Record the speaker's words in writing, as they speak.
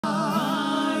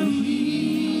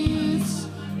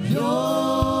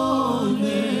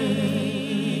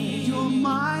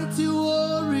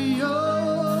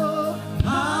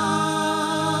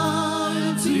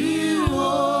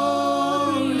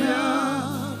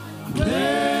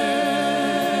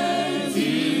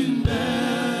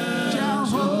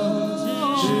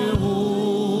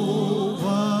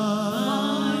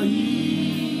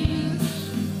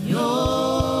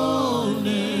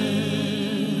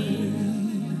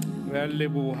Re a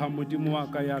leboha Modimo wa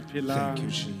ka ya phelang. Thank you,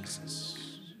 Jesus.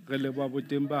 Re leboha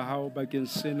boteng ba hao bakeng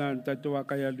sena ntate wa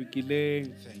ka ya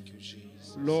lokileng. Thank you,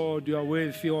 Jesus. Lord, you are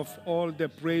worthy of all the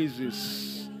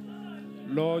praises.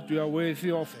 Lord, you are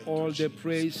worthy of all the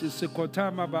praises.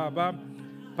 Sikhothama Baba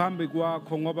phambi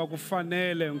kwakho ngoba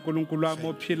kufanele uNkulunkulu wami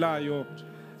ophilayo.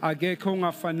 Akekho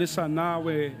ongafanisa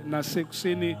nawe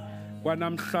nasekuseni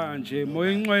kwanamhlanje.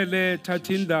 Moya Ingcwele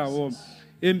thatha indawo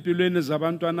empilweni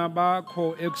zabantwana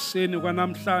bakho ekuseni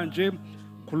kwanamhlanje.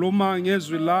 Khuluma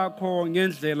ngezwi lakho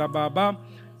ngendlela Baba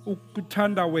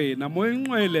ukuthanda wena. Moya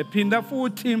Ingcwele phinda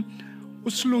futhi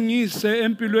usilungise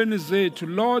empilweni zethu.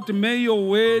 Lord, may your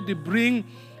word bring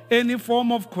any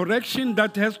form of correction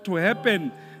that has to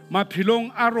happen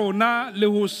maphilong a rona le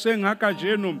hoseng ha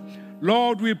kajeno.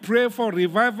 Lord, we pray for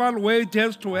revival where it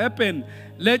has to happen.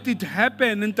 Let it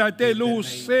happen ntate le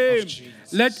hoseng.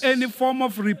 Let any form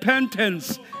of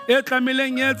repentance e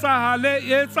tlamileng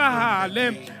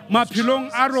etsahale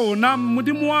maphilong a rona.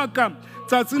 Modimo wa ka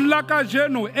tsatsing la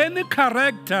kajeno any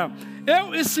character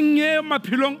eo e senye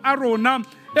maphilong a rona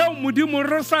eo Modimo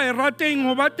re sa e rateng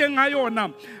ho ba teng a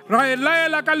yona ra e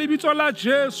laela ka lebitso la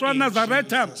Jesu wa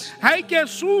Nazareta ha e ke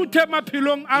suthe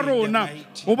maphilong a rona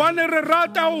hobane re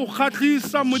rata ho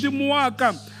kgatlisa Modimo wa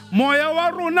ka. Moya wa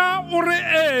rona o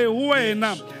re ho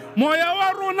wena. Moya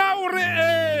wa rona o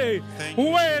re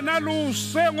ho wena lo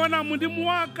sengwana Modimo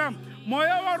wa ka.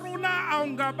 Moya wa rona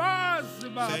awungabazi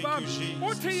Baba.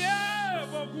 Uthi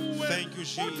yebo kuwe. Thank you,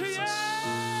 Jesus. Uthi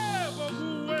yebo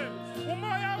kuwe.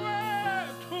 Umoya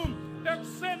wethu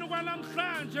ekuseni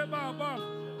kwanamhlanje Baba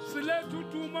siletha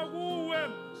uduma kuwe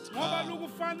ngoba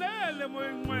lukufanele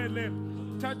Moya Ingcwele.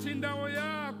 Thatha indawo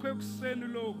yakho ekuseni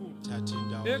lokhu.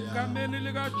 Egameni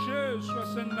lika Jesu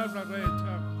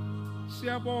waseNazaretha.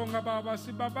 Siyabonga Baba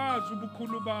sibabaza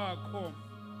ubukhulu bakho.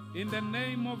 In the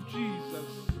name of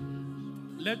Jesus.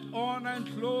 Let honor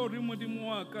and glory Modimo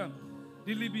wa ka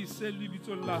di lebise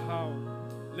lebitso la hao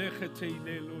le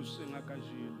kgethehileng lo senga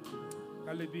kajeno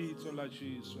ka lebitso la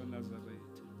Jesu wa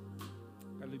Nazareth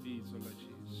ka lebitso la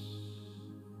Jesu.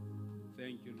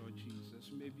 Thank you Lord Jesus.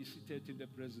 You may be seated in the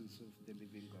presence of the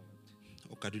living God.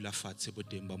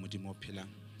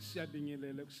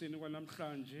 Siyabingelela kuseni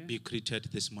kwanamhlanje Be greeted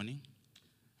this morning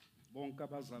bonke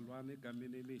abazalwane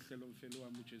egameni elihle lomfelo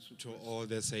wami uJesu to Kristu. all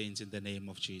the saints in the name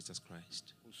of Jesus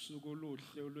Christ. Usuku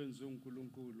oluhle olwenziwe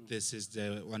uNkulunkulu. This is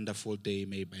the wonderful day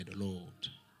made by the Lord.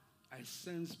 I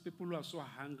sense people who are so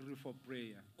hungry for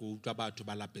prayer.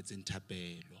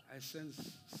 I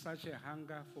sense such a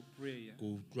hunger for prayer.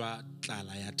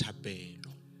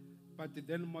 But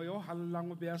then moyo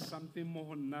halalang be something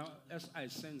more now as I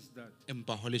sense that.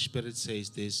 Holy Spirit says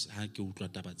this,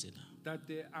 That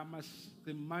I must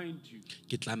remind you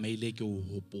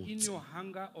in your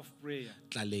hunger of prayer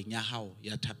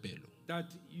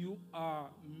that you are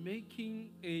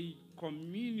making a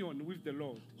communion with the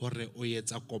Lord.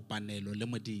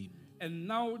 And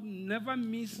now never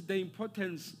miss the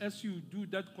importance as you do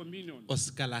that communion.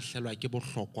 That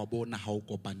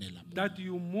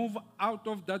you move out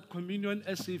of that communion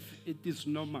as if it is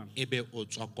normal.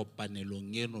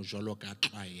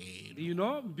 You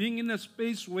know, being in a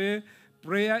space where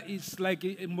prayer is like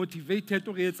a motivated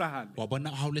to get you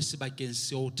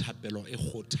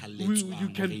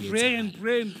can pray and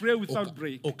pray and pray without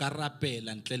break.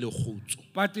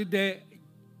 But the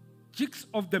gist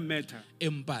of the matter,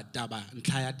 it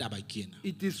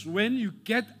is when you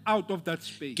get out of that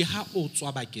space.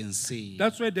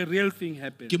 That's where the real thing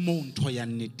happens.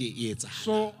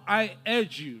 So I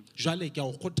urge you, what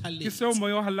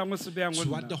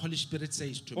the Holy Spirit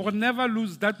says to or me, never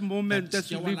lose that moment as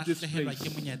you leave this place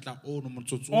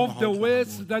of the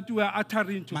words that you are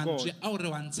uttering to God.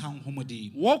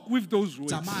 Walk with those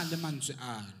words.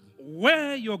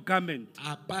 Wear your garment.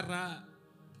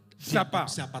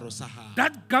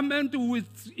 That garment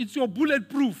it's your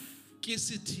bulletproof.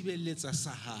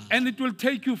 And it will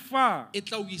take you far.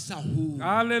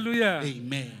 Hallelujah.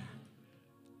 Amen.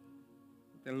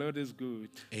 The Lord is good.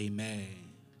 Amen.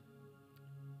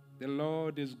 The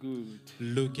Lord is good.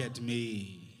 Look at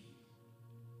me.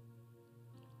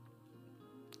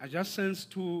 I just sense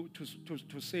to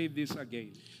say this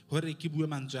again.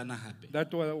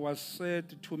 That was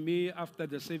said to me after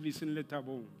the service in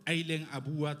Letabo. I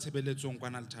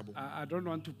don't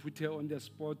want to put her on the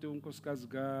spot.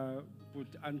 Put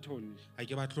Anthony.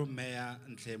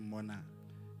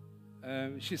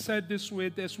 She said this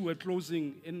word as we were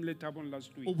closing in Letabo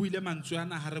last week.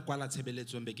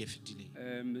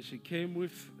 She came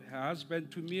with her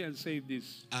husband to me and said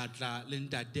this.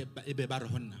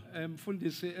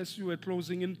 Fundisi, as you were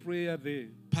closing in prayer there,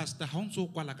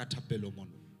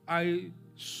 I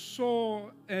saw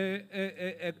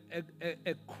a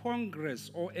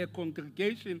congress or a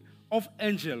congregation of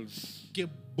angels. Ke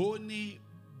bone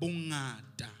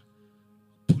bongata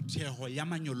phutheho ya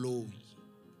manyoloi.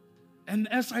 And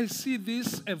as I see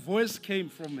this, a voice came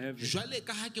from heaven. Jwale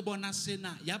ka ha ke bona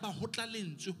sena ya ba ho tla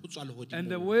lentswe ho tswa And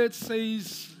the lehodimo. word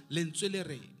says, Lentswe le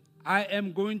re I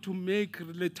am going to make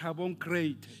Lethabong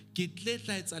great. ke tle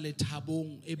tla etsa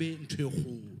lethabong ebe ntho e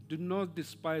kgolo. Do not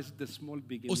despise the small O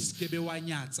beginnings. skebe wa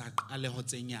nyatsa qaleho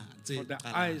tse For the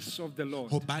qalang. eyes of the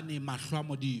Lord Hobane mahlo a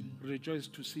Modimo rejoice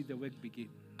to see the work begin.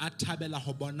 a thabela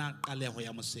ho bona qaleho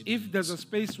ya mosebetsi. If there's a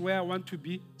space where I want to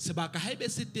be, Sebaka haebe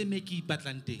se teng me ke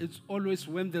ipatlang teng. it's always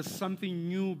when there's something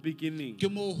new beginning. Ke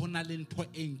moo ho na le ntho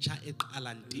e ntjha e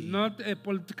qalang teng. Not a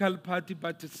political party,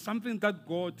 but it's something that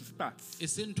God starts. E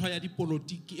se ntho ya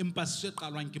dipolotiki empa se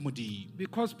qalwang ke Modimo.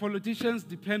 Because politicians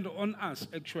depend on us,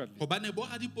 actually. Hobane bo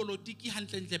radipolotiki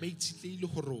hantlentle ba itshitlehile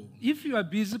ho rona. If you are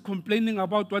busy complaining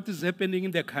about what is happening in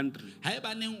the country,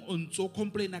 Haebaneng o ntso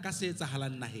complaina ka se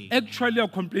etsahalang naheng. actually you are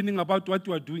complaining about what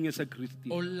you are doing as a Christian.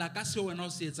 O lla ka se wena o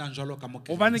se etsang jwalo ka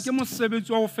Hobane ke mokreste. mosebetsi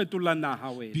wa ho fetola naha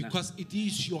wena. Because it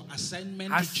is your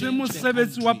assignment Ha to se change the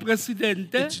mosebetsi wa country.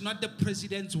 presidente, It's not the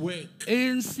president's work.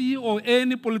 ANC or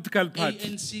any political party.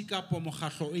 ANC kapo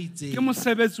mokgatlo o itseng. Ke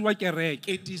mosebetsi wa kereke.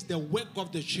 It is the work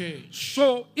of the church.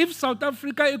 So if South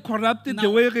Africa is corrupted the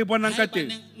Now, way re bonang ka teng,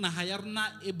 haebaneng naha ya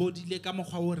rona e bodile ka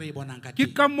mokgwa o re e bonang ka ke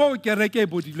teng. ka moo kereke e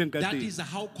bodileng ka That teng. is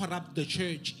how corrupt the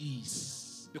church is.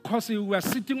 Because we are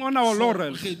sitting on our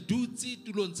laurels Re dutse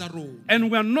tulong tsa rona. and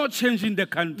we are not changing the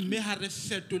country. Mme ha re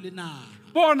fetole naha.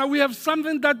 Bona, we have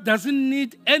something that doesn't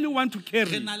need anyone to Re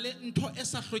carry. na le ntho e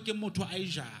sa hlokeng motho a e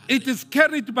jare. It is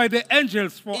carried by the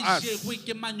angels for E us. jengwe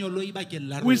ke manyoloi bakeng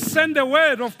la We rona. send the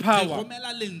word of Re power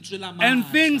romela lentswe la and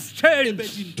matla. things Ebe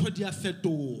change. dintho di a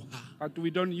fetoha. But we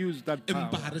don't use that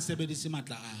Empa power. ha re sebedise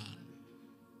matla ana.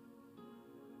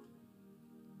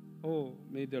 Oh,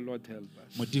 may the Lord help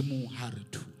us. Modimo ha re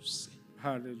thuse.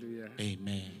 Hallelujah.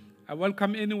 Amen. I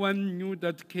welcome anyone new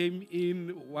that came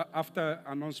in after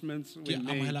announcements Ke were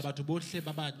made. amohela batho bohle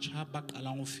ba batjha ba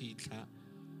qalang ho fihla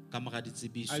ka mora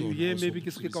ditsebiso. Are you le here? ha o so Maybe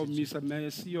ke se ke ka o kgutlisitswe. misa. May I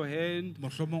see your hand?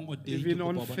 Mohlomong o teng, Even ke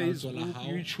on kopa o bona letsoho la Facebook, hao.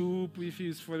 YouTube, if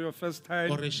it's for your first O time,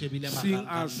 re shebile seeing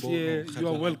marangrang us bono, here, kgetlo you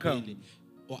are la welcome. pele.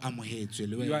 O amohetswe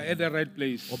le You are wena. at the right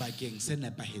place. O bakeng se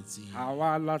nepahetseng. Ha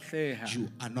wa lahleha. You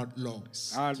are not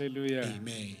lost. Hallelujah.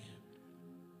 Amen.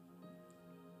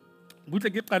 Butle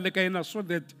ke qale ka ena so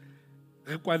that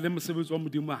re kwale mosebetsi wa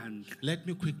Modimo hantle. Let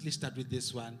me quickly start with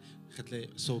this one.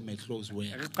 So may close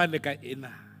well. Re qale ka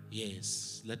ena.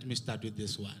 Yes, let me start with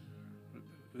this one.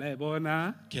 La e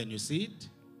bona? Can you see it?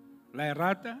 La e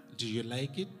rata? Do you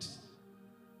like it?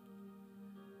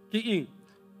 Ke eng?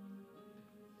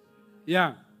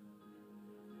 Ya.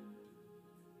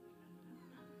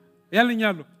 Ya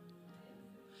lenyalo.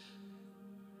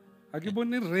 Ha ke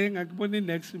bone ring, ha ke bone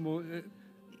next mo.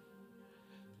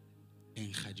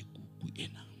 Enkga dikuku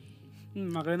ena.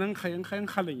 Mara ena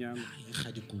nkga lenyalo.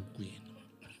 Enkga dikuku ena.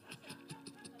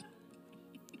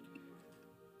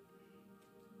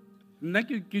 Nna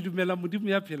ke dumela Modimo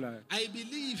ya phelang. I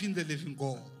believe in the living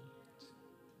God.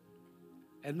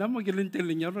 Nna mo ke leng teng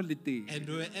lenyalo le teng. And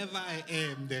wherever I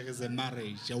am, there is a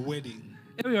marriage, a wedding.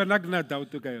 E yona ke na doubt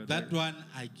ka yona. That one,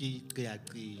 I get.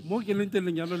 Mo ke leng teng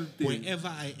lenyalo le teng. Wherever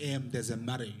I am, there's a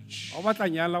marriage. O batla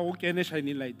nyala o kene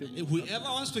shining light. Whoever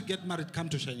wants to get married, come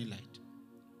to Shining Light.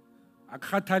 A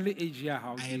khathale age ya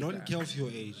hao. I don't care of your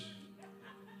age.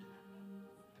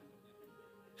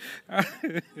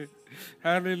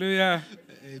 Hallelujah.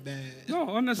 Amen. No,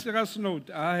 on a serious note,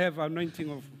 I have anointing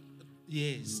of,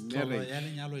 Yes, Marriage. ya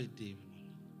lenyalo e teng.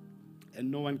 and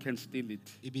no one can steal it.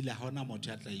 Ebile ha hona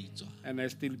motho a tla itswa. And I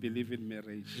still believe in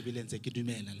marriage. Ebile ntse ke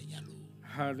dumela lenyalo.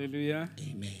 Hallelujah.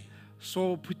 Amen.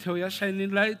 So phuteo ya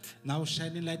shining light, Now,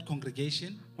 Shining Light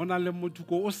congregation, ona le motho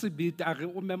ko o se bete a re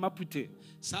o mema phuteo.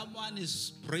 someone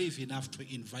is brave enough to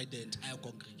invite the entire Do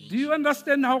congregation. you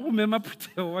understand how o mema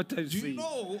phuteo what I Do you say?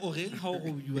 know how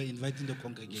you are inviting the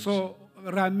congregation? So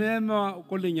ra mema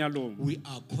ko lenyalong. We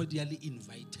are cordially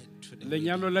invited to the wedding.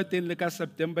 Lenyalo la teng le ka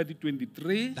September di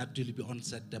 23. That will be on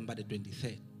September the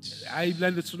 23rd. I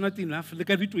believe it's not enough. Le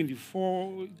ka di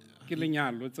 24 ke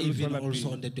lenyalo tse le Even tswela also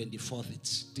pele. on the 24th, it's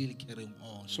still carrying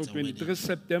on. So It's a wedding. 23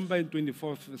 September and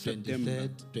 24th September.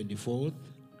 23rd, 24th.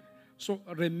 So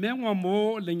re mengwa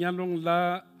mo lenyalong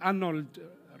la Arnold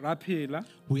Rapela.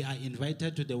 We are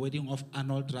invited to the wedding of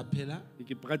Arnold Rapela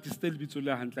Ke practice le bitso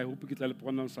le hantle. I hope ke tla le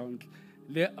pronounce hantle.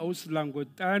 Le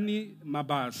Auslangotani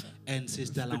Mabasa. and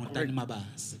Sister Langotani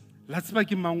Mabas. La tseba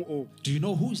ke mang o? Do you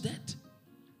know who is that?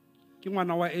 Ke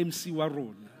ngwana wa MC wa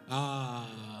rona.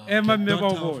 Ah, Emma the Mmeba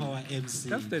daughter o of bona. our MC.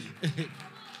 That's it.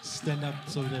 Stand up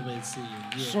so they may see you.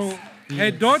 Yes. So her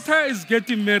Yes. daughter is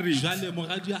getting married. Jwale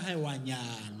moradi wa hae wa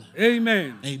nyala.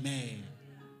 Amen. Amen.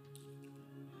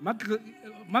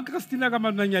 Ma Christina ka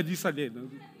mana nyadisa le ena.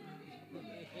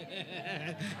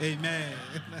 Amen.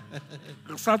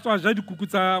 Re sa tswa ja dikuku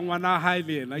tsa ngwana hae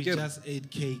le ena We ke re. just ate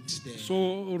cakes there.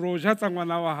 So ro ja tsa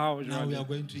ngwana wa hao Now we jwale. are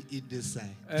going to eat this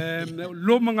side.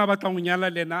 Lo monga batla go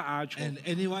nyala le ena a tsho. And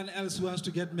anyone else who wants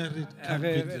to get married, come,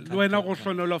 Le quickly, wena come, go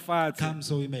hlonelo fatshe. come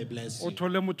so we may bless O you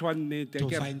thole motho wa nnete to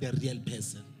ke re. find the real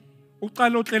person. O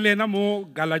qale o tle le ena mo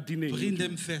Bring Galadineng.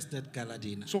 them first at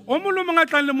Galadina. So o mo lo monga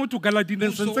tlang le motho Galadineng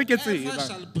sentse ke Whosoever tseba.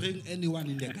 shall bring anyone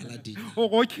in the Galadina, O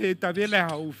go kheta bele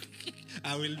haufi.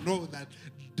 I will know that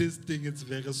this thing is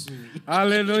very soon.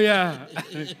 Hallelujah.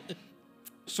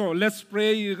 So let's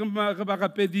pray. Re ba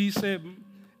rapedise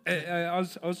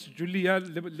as Julia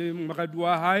le moradi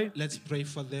wa hae Let's pray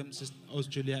for them, Sister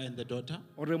Julia and the daughter,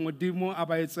 ore modimo a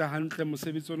ba etse hantle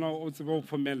mosebetsi ona o tsebe ho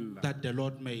phomella. that the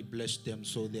Lord may bless them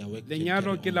so their work can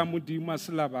Lenyalo ke carry la on. modimo a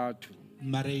se la batho.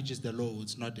 Marriage is the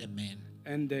Lord's, not a man,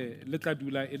 And le tla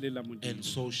dula e le la modimo. and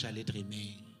so shall it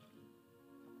remain.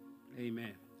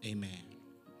 Amen. Amen.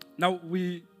 Now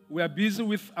we are busy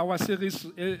with our series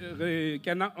on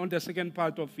the second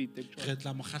part of it actually. Re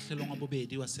tla mokgahlelong wa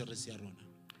bobedi wa series ya rona.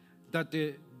 That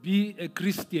be a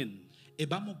Christian. E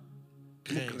ba mo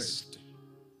Kreste.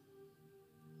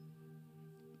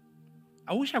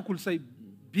 I wish I could say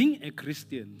being a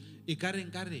Christian. E ka re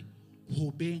nkare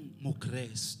ho beng mo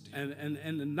Kreste.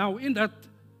 And now in that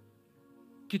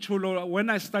Kicholo, when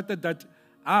I started that,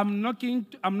 I'm not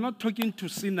talking to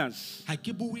sinners. Ha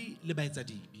ke bue le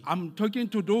baetsadibi. I'm talking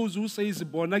to those who says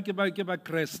bona ke ba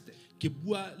Kreste. Ke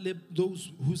bua le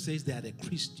those who says they are the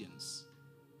Christians.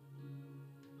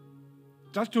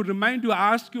 Just to remind you,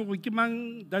 I ask you, ke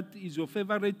mang that is your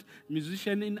favorite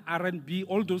musician in R&B,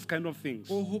 all those kind of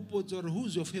things. O hopotse hore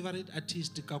who's your favorite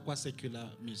artist ka kwa secular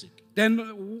music? Then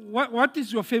what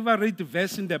is your favorite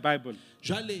verse in the Bible?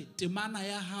 Jwale temana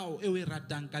ya hao e o e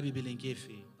ratang ka Bibeleng ke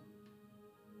efeng?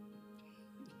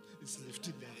 It's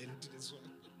lifting their hand to this one.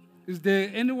 Is there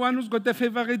anyone who's got a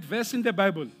favorite verse in the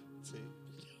Bible?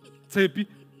 Tsepi.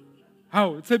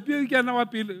 How? Tsepi ke ana wa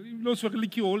pele, lo swere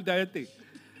ki hold that thing.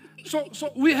 So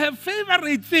we have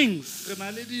favorite things. Re na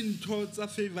le dintho tsa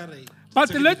favorite.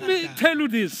 But let me tell you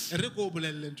this. Re ko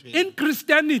bolelle ntho e. In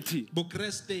Christianity, Bo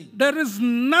Kresteng there is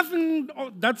nothing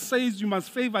that says you must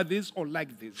favor this or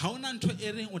like this. ha ona ntho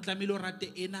e reng o tlamehile o rate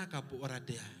ena kapo o rate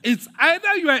ya. It's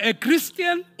either you are a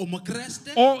Christian O mo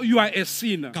Kreste or you are a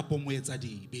sinner. kapo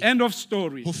moetsadibi. End of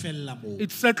story. Ho fella mo.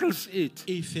 It settles it.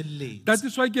 E felletse. That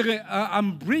is why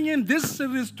I'm bringing this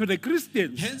series to the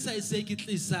Christians. Hence I say ke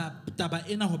tlisa taba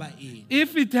ena ho ba eng.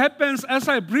 If it happens as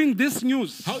I bring this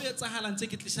news, Ha o etsahala ntse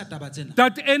ke tlisa taba tsena.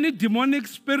 that any demonic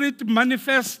spirit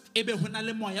manifests, Ebe hona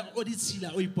le moya o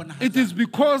ditshila o iponahatsa. it is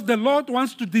because the Lord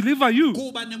wants to deliver you.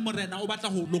 Ko bane morena o batla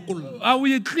ho lokolla. Are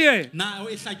we clear? Na o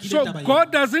e hlakile So taba ena.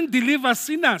 God doesn't deliver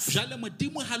sinners. Jwale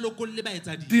modimo ha lokolle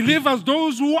baetsadibi. Delivers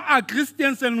those who are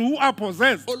Christians and who are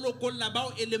possessed. O lokolla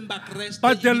bao e leng ba Kreste.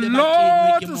 But the ebile ba kenwe ke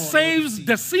Lord moya o saves ditshila.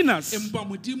 the sinners. Empa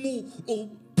modimo o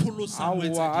pholosa Awa,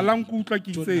 moetsadibi. ala nkutlwa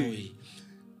ke Tjona itseng. we.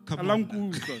 Come Ala on.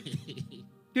 nkutlwa.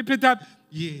 Ke pheta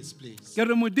Yes, please. ke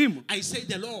re modimo I say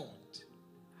the Lord,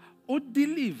 o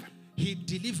deliver He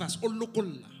delivers o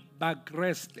lokolla ba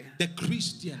Kreste the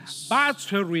Christians ba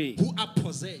tshwerweng who are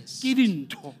possessed ke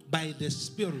dintho. by the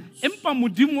spirits. Empa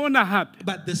modimo ona hape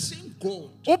But the same God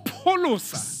o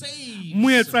pholosa saves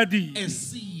moetsadibi. a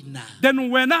sinner. Then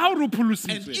wena ha o re And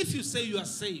pholositswe, if you say you are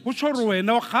saved, ho tjho hore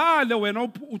wena o kgale wena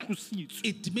o tlositswe.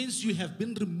 it means you have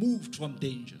been removed from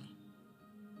danger.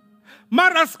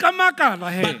 Mara ska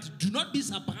makala he. But do not be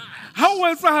surprised Ha o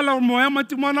etsahala hore moya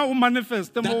matimana o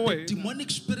manifeste that mo the wena. demonic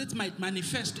spirit might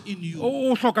manifest in you.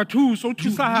 O hloka thuso, o You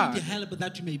thusa need ha. help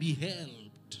that you may be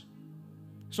helped.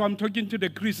 So I'm talking to the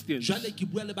Christians. Jwale ke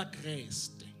bua le ba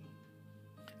Kreste.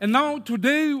 And now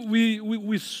today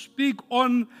we speak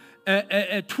on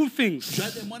two things.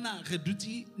 Jwale mona re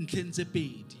dutse ntlheng tse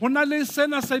pedi. Ho na le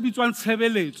sena se bitswang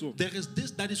tshebeletso. There is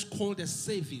this that is called a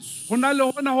service. Ho na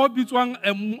le hona ho bitswang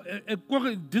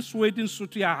kore this word in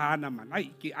Sotho ya hana man.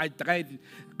 I tried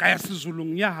ka ya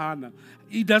Sezulung ya hana.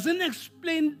 It doesn't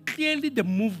explain clearly the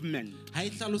movement. Ha e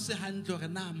hlalose hantle hore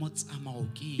na motsamao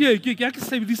ke. Yeah, ke ya ke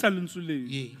sebedisa lentswe le.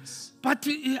 Yes. But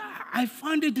I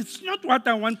found it's not what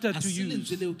I wanted Ha to se use.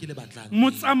 lentswe leo ke le batlang.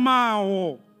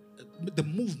 Motsamao. The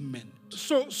movement.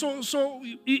 So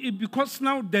because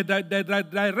now the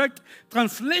direct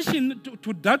translation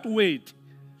to that word,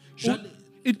 Jwale,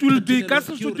 it will be phetolelo ka ke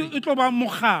Sesotho hore e tlo ba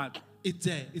mokgatlo.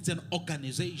 It's an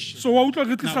organization. So wa utlwa re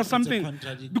Now, tlisa it's a something.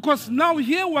 contradiction. Because now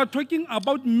here we are talking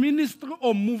about ministry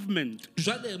or movement.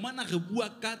 Jwale mona re bua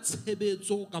ka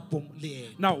tshebetso kapo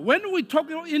leeto. Now, when we talk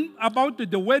about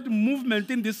the word movement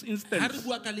in this Ha re instance,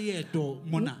 bua ka leeto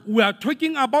mona, we are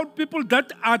talking about people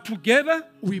that are together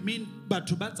we mean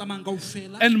batho ba tsamayang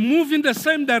kaofela and move in the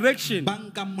same direction, ba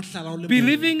nkang mohlala o le mong,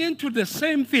 believing into the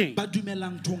same thing. ba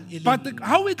dumelang nthong e le But nngwe.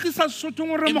 how it is Sotho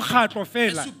ngore mokgatlo As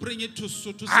fela. you bring it to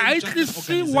Sotho, I say actually just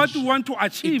see an what we organization. want to It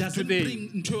achieve doesn't today. bring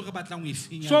ntho eo re batlang ho e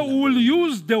finyella. So we will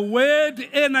use the word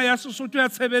ena ya Sesotho ya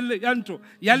tshebele ya ntho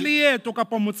ya leeto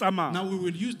kapa motsamao. Now we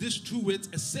will use these two words,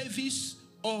 a service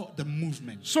or the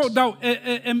movement. So now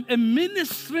a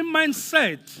ministry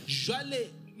mindset Jwale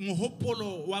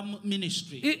mohopolo wa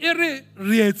ministry, e re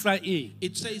re etsa eng?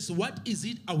 it says, what is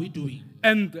it are we doing?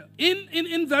 And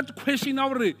in that question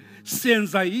our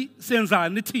senzani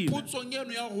thina. Potsong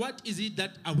eno ya hore what is it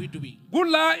that are we doing?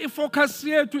 Kula I focus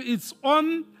yethu it's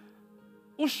on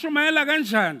ushumayela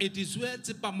kanjani? It is where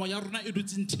tsepamo ya rona e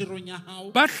dutse nthirong ya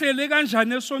hao. Ba hlele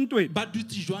kanjani esontweni? Ba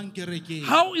dutse jwang kerekeng?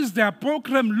 How is their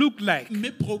program look like?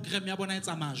 Mme program ya bona e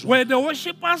tsamaya jwang? Where the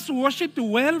worshippers worshiped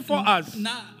well for us?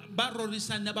 Na ba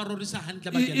rorisa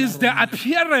hantle bakeng la Is the rona?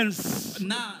 appearance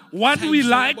Na what we tlhahiso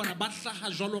ya like? bona ba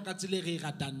hlaha jwalo ka tsela e re e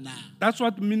ratang na? That's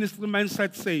what ministry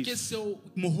mindset Ke says. seo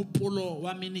mohopolo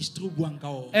wa ministry o buang ka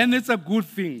ona. And it's a good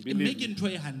thing, Mme believe ke me.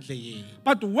 ntho e hantle eo.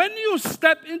 But when you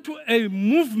step into a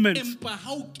movement, Empa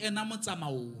ha o kena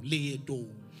motsamao leetong,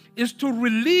 is to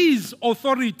release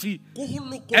authority, ke ho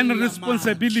lokolla And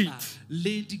responsibility. matla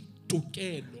le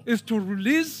ditokelo. is to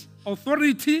release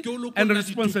authority Ke ho lokolla and ditokelo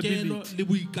responsibility. le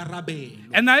boikarabelo.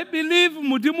 And I believe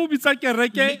Modimo bitsa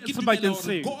kereke Mme ke dumela sebakeng hore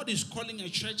seo. God is calling a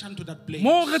church unto that place.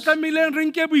 Mo re tlamehileng re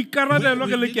nke boikarabelo Where ke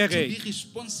we le need to be kereke.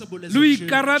 responsible as Le a ho church.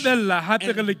 ikarabella hape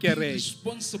And re le be kereke.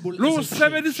 responsible Le ho as a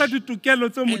sebedisa church. ditokelo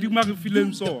tse Modimo a re And fileng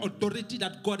use the tsona. authority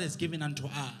that God has given unto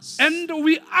us. And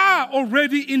we are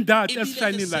already in that as Ebile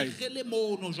shining re light. se re le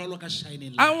mono jwalo ka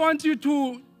shining I light. want you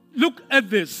to look at Ke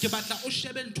this. batla o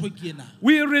shebe ntho ke ena.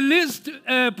 We released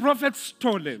Prophet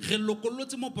Stolen Re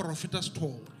lokollotse mo profeta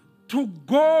Sithole. to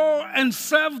go and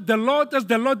serve the Lord as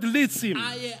the Lord leads him.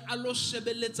 A ye a lo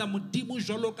shebeletsa Modimo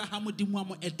jwalo ka ha Modimo a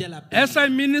mo etela pele. As I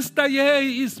minister here,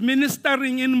 he is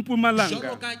ministering in Jwalo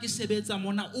Mpumalanga. ka ke sebetsa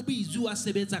mona o busy wa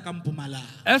sebetsa ka Mpumalanga.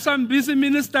 As I'm busy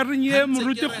ministering here, Ha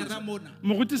ntse ke rera mona,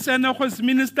 Moruti Senekgo is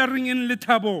ministering in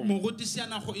Letabo. Moruti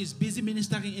Sianago is busy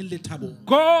ministering in Lethabo.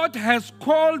 God has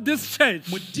called this church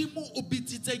Modimo o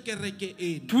bitsitse kereke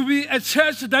eno. to be a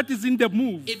church that is in the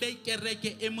move. E be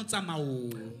kereke e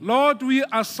motsamaong. Lord, we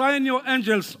assign your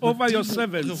angels over your Modimo, re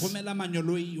servants. romela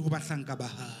manyoloi ho bahlanka ba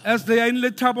hao. As they are in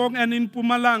Letabong and in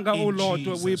Pumalanga, O In Lord,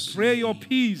 we Jesus' pray your name.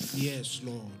 peace. Yes,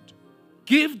 Lord.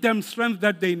 Give them strength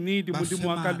that they need. Ba fe Modimo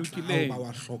wa ka matla ao lokileng. ba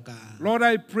wa hlokang. Lord,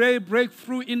 I pray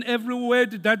breakthrough in every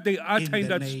word that they utter in In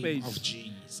the that name of space.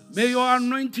 Jesus. May your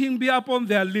anointing be upon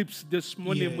their lips this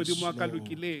morning. Yes, Modimo wa ka Lord.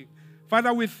 lokileng.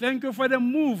 Father, we thank you for the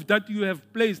move that you have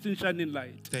placed in Shining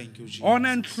Light. Thank you, Jesus. Honor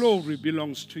and glory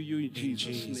belongs to you in In Jesus'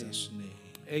 name. Jesus' name.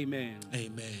 Amen.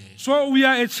 Amen. So we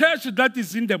are a church that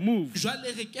is in the move.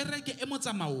 Jwale re kereke e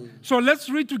motsamaong. So let's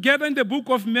read together in the book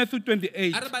of Matthew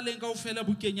 28. A re baleng kaofela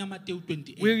bukeng ya Mateo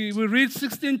 28. We read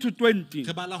 16 to 20.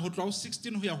 Re bala ho tloha ho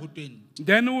 16 ho ya ho 20.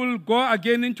 Then we'll go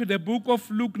again into the book of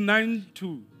Luke 9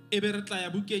 2. Ebe re tla ya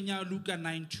bukeng ya Luka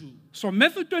 9:2. So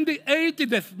Matthew 28,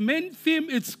 the main theme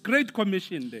is Great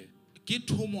Commission there. Ke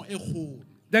thomo e kgolo.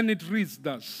 Then it reads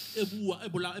thus. E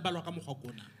balwa ka mokgwa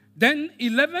kona. Then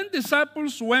 11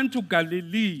 disciples went to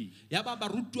Galilee, Ya ba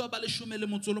barutuwa ba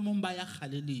 11 ba ya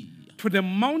Galilea. to the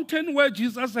mountain where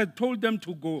Jesus had told them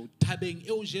to go. Thabeng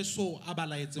eo Jesu a ba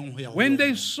laetseng ho ya ho When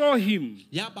they yona. saw him,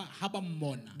 Ya ba ha ba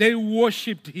mmona they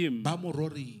worshipped him. ba mo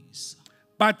rorisa.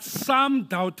 But some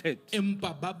doubted.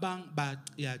 Empa ba bang ba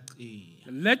qeaqea.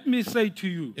 Let me say to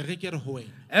you, E re ke re ho wena.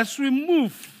 as we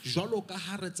move, Jwalo ka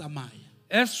ha re tsamaya.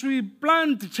 as we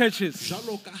plant churches,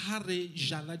 Jwalo ka ha re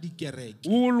jala dikereke.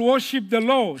 we will worship the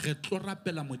Lord. Re tlo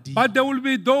rapela Modimo. But there will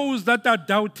be those that are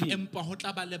doubting Empa ho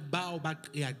tla ba le bao ba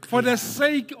qeaqea. for the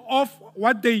sake of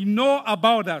what they know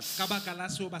about us. Ka baka la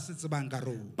seo ba se tsebang ka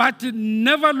rona. But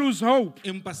never lose hope.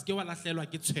 Empa se ke wa lahlehelwa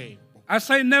ke tshepo. I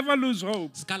say never lose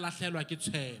hope. Se ka lahlehelwa ke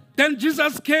tshepo. Then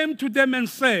Jesus came to them and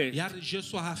said, Ya re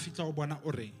Jesu ha fitla o bona o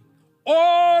re.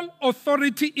 all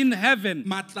authority in heaven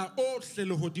Matla ohle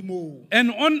lehodimong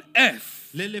and on earth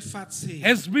le lefatsheng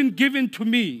has been given to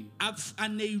me. a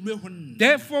neilwe ho nna.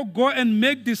 Therefore go and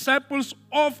make disciples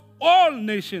of all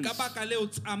nations, ka baka leo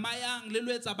tsamayang le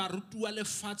lo etsa barutuwa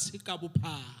lefatshe ka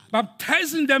bophara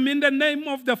baptizing them in the name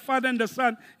of the Father and the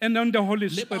Son and on the Holy le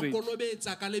Spirit,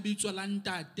 bakolobetsa ka lebitso la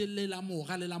ntate le la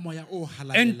moga le la moya o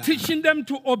and halalelang teaching them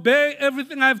to obey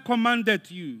everything I've commanded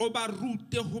you. o ba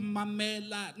rute ho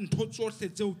mamela ntho tsohle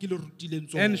tseo ke le rutileng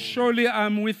And tsona surely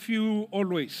I'm with you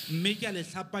always, mme ke a le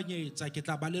hlapanyetsa ke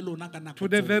tla ba le lona ka nako to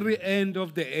the tsohle very end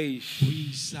of the age. ho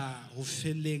isa ho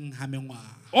feleng ha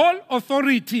mengwaga All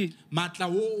authority, matla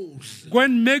ohle go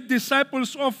and make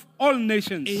disciples of all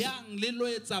nations. eyang le lo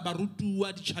etsa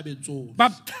barutuwa ditjhabeng tsohle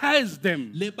Baptize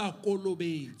them, le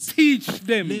bakolobetse teach le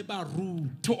them ba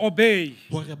rute to obey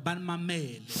hore ba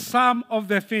mamele some of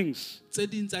the things. tse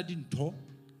ding tsa dintho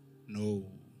no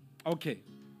Okay.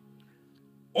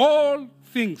 All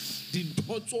things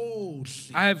dintho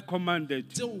tsohle I have commanded.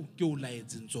 tseo ke o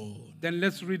laetseng tsona Then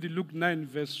let's read Luke 9,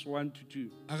 verse 1 to 2.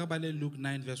 a re bale Luke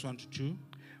 9 verse 1 to 2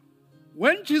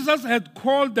 When Jesus had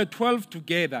called the 12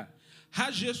 together, ha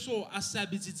Jesu a se a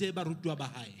bitsitse barutuwa ba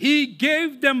hae he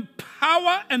gave them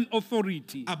power and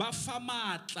authority a ba fa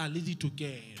matla le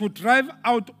ditokelo to drive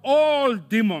out all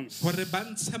demons hore ba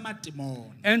ntshe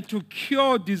matemona and to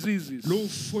cure diseases. le ho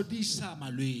fodisa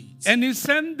malwetse And he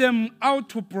sent them out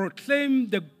to proclaim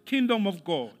the kingdom of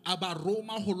God a ba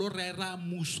roma ho lo rera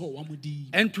mmuso wa modimo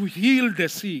and to heal the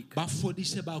sick. ba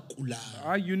fodise ba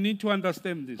kulang You need to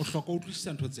understand o this. hloka ho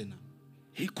utlwisisa ntho tsena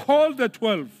He called the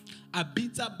 12, a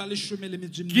bitsa ba leshome le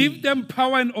metso e give mmedi. them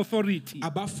power and authority A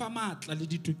ba fa matla le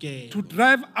to ditokelo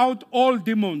drive out all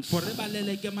demons hore ba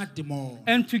leleke matemong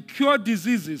and to cure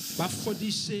diseases. ba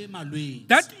fodise malwetse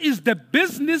That is the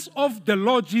business of the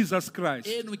Lord Jesus Christ.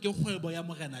 eno ke kgwebo ya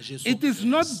morena Jesu It is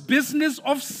not business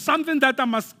of something that I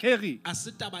must carry, a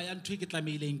se taba ya ntho e ke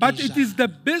tlameileng but it is the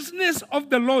business of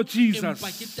the Lord empa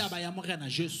ke Jesus taba ya morena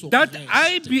Jesu that Kriste.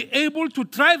 I be able to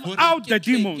drive Hore out ke the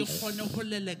tle ke demons kgone ho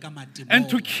leleka matemong and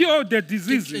to cure the ke tle ke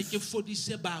diseases.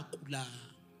 fodise ba kulang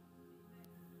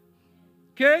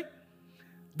Okay?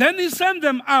 Then he sent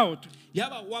them out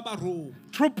yaba wa ba roma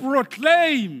to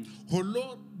proclaim. ho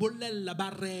lo bolella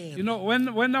ba rera You know,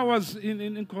 when I was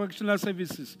in correctional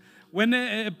services, when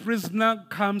a prisoner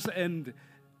comes and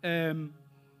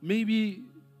maybe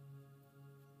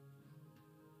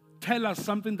tell us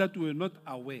something that we're not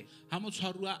aware, ha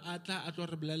motshwaruwa a tla a tlo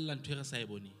re bolella ntho e re sa e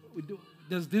boneng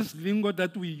there's this lingo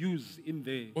that we use in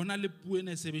there. ona le puo e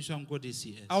ne e sebediswang ko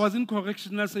DCS I was in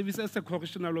correctional service as a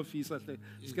correctional officer.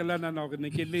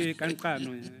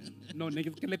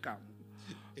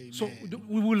 So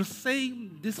we will say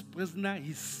this prisoner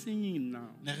is singing now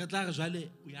ne re tla re jwale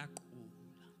o ya qola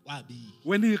wa bi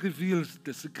when he reveals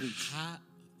the secrets. ha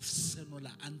senola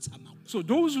a ntsha mangwe So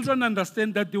those who don't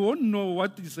understand that, they won't know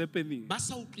what is happening. ba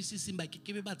sa utlwisising ba ke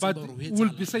be ba But tseba hore ho we'll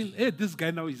be etsahalang. saying, hey, this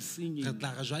guy now is singing. re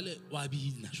tla re jwale wa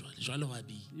bina jwale wa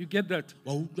bina You get that?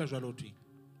 wa utlwa jwale ho thweng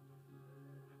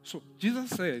So Jesus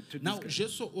said to now this guy,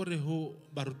 Jesu o re ho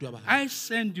barutuwa ba hae I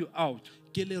send you out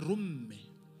ke le romme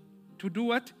to do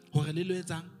what? hore le lo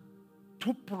etsang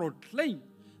To proclaim.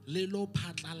 le lo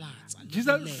phatlalatsa le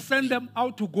Jesus lepe. sent them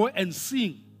out to go and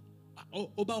sing.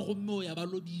 o ba romme o ya ba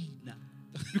lo bina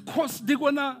Because they're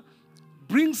going to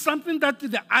bring something that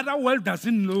the other world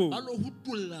doesn't ba know. lo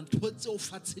hutulla ntho tseo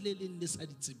fatshe le leng le sa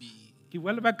di tsebeng Ke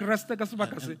well ba Kriste ka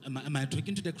sebaka se. am I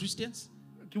talking to the Christians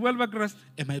Ke well ba Kriste.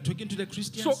 am I talking to the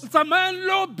Christians So tsamaya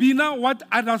lo bina what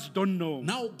others don't know.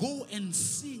 now go and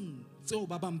sing tseo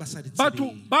ba bang ba sa di Batho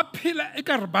tsebeng ba phela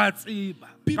ekare ba tseba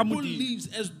ka people Modimo. lives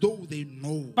as though they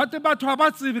know But batho ha ba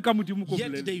tsebe ka Modimo ko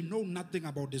yet bolela. they know nothing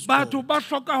about this Batho God. ba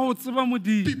hloka ho tseba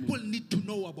Modimo. People need to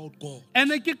know about God.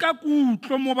 Ene ke ka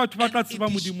kutlo mo batho ba tla And tseba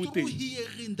it is Modimo through teng.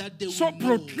 hearing that they So will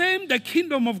know. proclaim the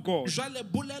kingdom of God Jwale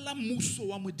bolela mmuso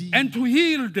wa Modimo. and to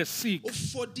heal the sick. O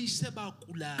fodise ba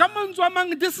kulang. Ka mantswe a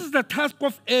mang, this is the task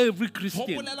of every Ho Christian.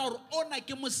 bolela hore ona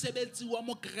ke mosebetsi wa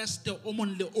mokreste o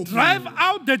mong le o Drive mong.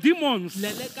 out the demons.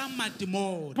 Leleka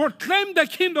matemong. Proclaim the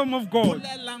kingdom of God.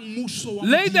 Bolelang mmuso wa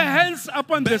Lay the Modimo. hands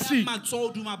upon the Beha sick.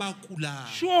 matsoho hodima ba kulang.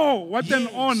 Sure, what an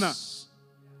honor.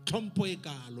 Tlhompho e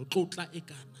kalo, tlotla e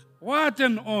kana. What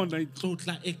an honor.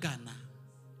 Tlotla e kana.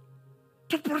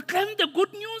 To proclaim the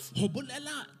good news. Ho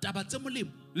bolela taba tse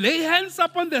molemo. Lay hands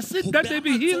upon the sick Ho that beha they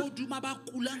be matsoho healed. hodima ba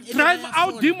kulang, e Drive be ya out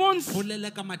fola. demons. Ho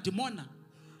leleka matemona.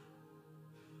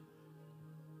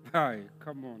 Hi,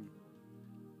 come on.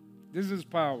 This is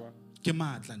power. Ke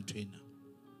matla nthwena.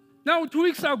 Now, 2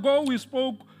 weeks ago,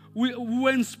 we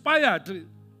were inspired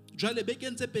Jwale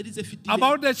bekeng tse pedi tse fetileng.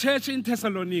 about the church in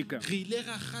Thessalonica. Re ile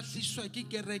ra kgahliswa ke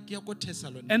kereke ya ko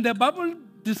Thessalonica. And the Bible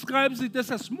describes it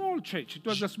as a small church. It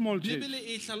was a small church. Bibele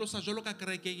e hlalosa jwalo ka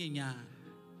kereke e nyenyane.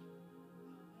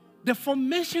 The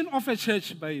formation of a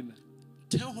church, by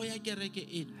Theho ya kereke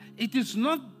ena, It is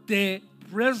not the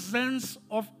presence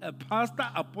of a pastor,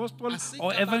 apostle, a se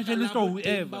or ka baka la evangelist or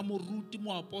boteng ba whoever, moruti,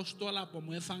 moapostola, kapa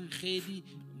moefangedi,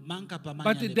 mang kapa mang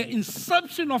but ya the leboha.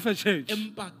 inception of a church.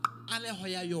 Empa qaleho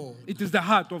ya yona It is the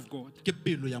heart of God. ke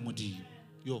pelo ya Modimo.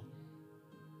 Yo,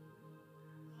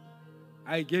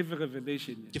 I gave a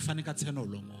revelation. ke fane ka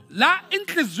tshenolo mo. La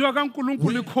inhliziyo kaNkulunkulu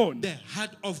Where ikhona. the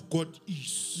heart of God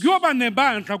is, Kuyoba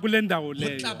nebandla kule ndawo ho tla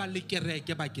leyo. ba le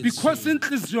kereke bakeng Because seo.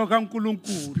 inhliziyo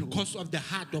kaNkulunkulu. Because of the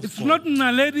heart of It's God. not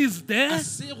Naledi is there A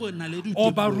se go Naledi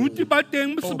or teng baruti moo. ba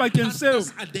teng Or sebakeng seo.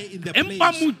 pastors are there in the Empa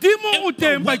place. Modimo o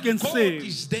teng Empa when bakeng God seo.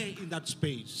 is there in that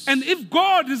space. And if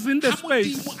God is in the Ha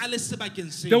space, Modimo a le sebakeng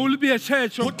seo, there will be a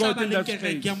church ho of tla God ba in le that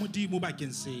kereke space. ya Modimo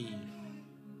bakeng seo.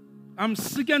 I'm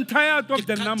sick and tired Ke of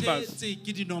the numbers. kgathetse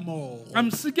ke dinomoro. I'm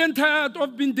sick and tired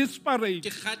of being Ke disparate.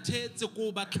 kgathetse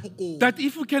ko ba tlhokong. That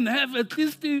if we can have at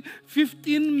least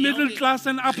 15 middle class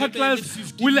and upper Ge be le class,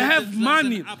 15 we'll middle have class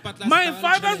money. and upper class My ka ba le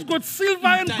father's tjhelete. got silver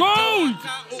and Ntate wa gold.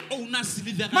 ka o own-a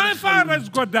silver ka My le father's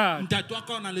gold. got that. Ntate wa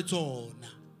ka o na le tsona.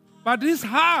 But his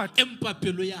heart, Empa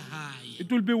pelo ya hae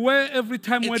it will be where every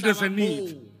time e where tla there's ba a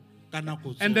need. moo ka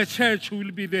nako And the tsohle. church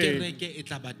will be there. Kereke e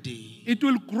tla ba teng. It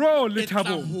will grow E tla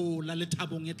little. hola, le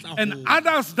thabong e tla And hola.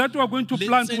 others that we are going to Le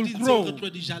plant tse will ding tseo grow. re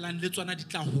tlo di jalang, le tsona di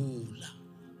tla hola.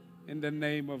 In the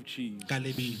name of Jesus. Ka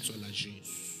lebitso la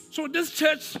Jesu. So this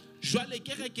church Jwale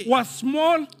kereke was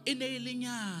small, e ne e le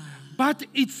nyane. but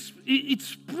it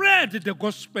spread the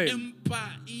gospel Empa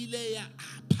ile ya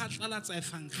phatlalatsa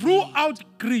evangeli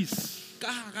throughout Greece. ka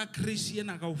hara Krisi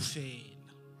ena kaofela.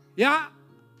 Yeah,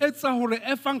 it's a hore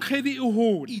evangeli e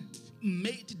hole. It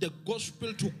made the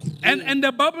gospel to grow. And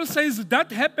the Bible says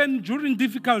that happened during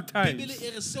difficult Bibele times. e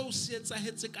re seo se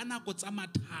etsahetse ka nako tsa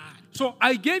mathata. So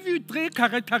I gave you three Now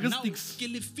characteristics. ke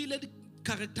le file di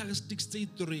characteristics tse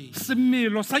 3.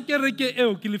 Semelo sa kereke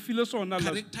eo ke le file sona last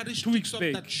 2 Characteristics weeks of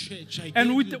back. that church. I And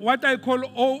gave with you what I call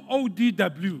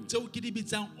ODW. tseo ke di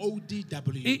bitsang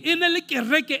ODW. E ne le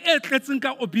kereke e tletseng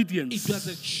ka It was obedience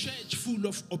a church full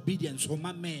of obedience. Ho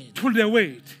mamela. to the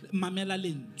word. Mamela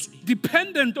lentswe.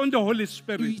 Dependent on the Holy O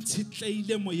Spirit.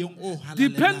 itshetleile moyeng o halalang.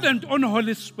 Dependent on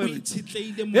Holy O Spirit.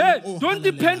 itshetleile moyeng Hey, o don't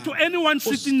depend to halalang. anyone O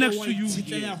sitting seke next wa to you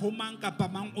itshetleha here. ho mang kapa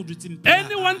mang o dutseng pela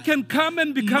Anyone hae. can come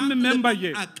and become a Mang le member mang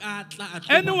here. a ka tla a tlo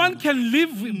Anyone ba can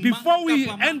leave Mang before we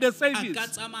kapa mang end the a ka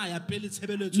service. tsamaya pele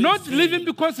tshebeletso e Not fela. living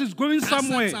because he's going A sa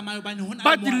somewhere, tsamaye hobane ho na le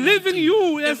but moo a yang leaving teng.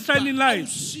 you as Empa shining a o light.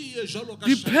 siye jwalo ka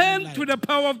Depend shining to light. the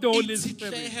power of the Holy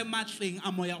Spirit. Itshetlehe matleng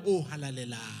a moya o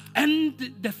halalelang. And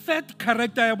the third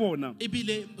character ya bona,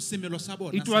 Ebile semelo sa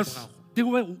bona it sa was boraro. they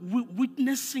were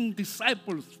witnessing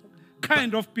disciples,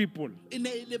 kind of people. E ne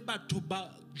e le batho ba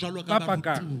jwalo ka Ba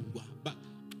pakang. barutuwa. Ba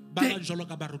They- bang jwalo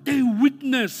ka barutuwa. They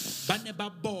witness Ba ne ba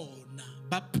bona,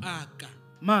 ba paka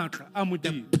matla a the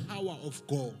Modimo. power of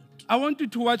God. I want you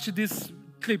to watch this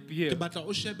clip Ke here. batla o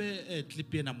shebe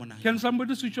clip ena mona. Can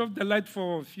somebody switch off the light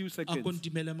for a few A seconds?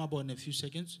 kontimele mabone a few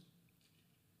seconds.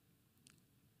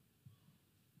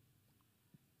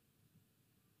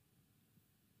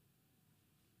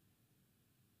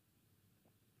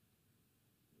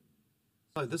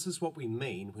 So this is what we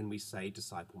mean when we say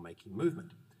disciple-making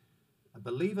movement. A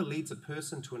believer leads a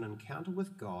person to an encounter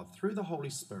with God through the Holy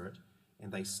Spirit,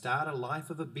 and they start a life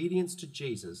of obedience to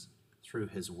Jesus through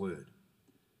his word.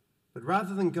 But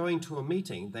rather than going to a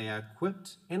meeting, they are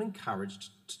equipped and encouraged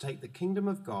to take the kingdom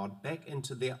of God back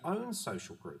into their own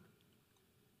social group.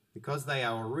 Because they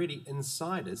are already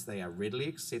insiders, they are readily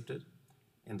accepted,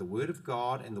 and the word of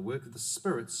God and the work of the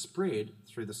Spirit spread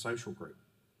through the social group.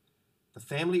 The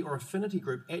family or affinity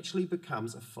group actually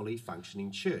becomes a fully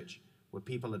functioning church where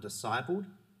people are discipled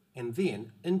and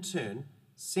then, in turn,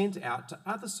 sent out to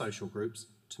other social groups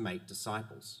to make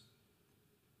disciples.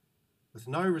 With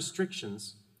no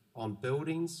restrictions on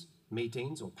buildings,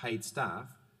 meetings, or paid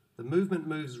staff, the movement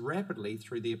moves rapidly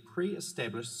through the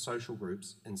pre-established social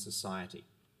groups in society.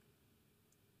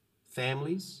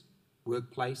 Families,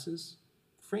 workplaces,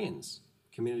 friends,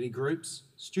 community groups,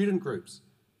 student groups,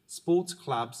 sports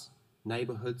clubs,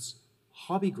 neighborhoods,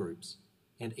 hobby groups,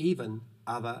 and even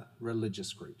other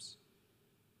religious groups.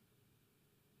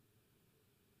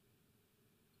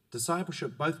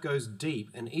 Discipleship both goes deep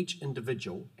in each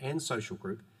individual and social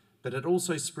group, but it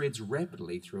also spreads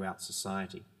rapidly throughout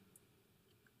society.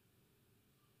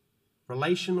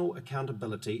 Relational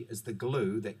accountability is the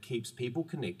glue that keeps people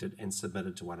connected and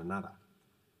submitted to one another.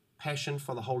 Passion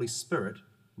for the Holy Spirit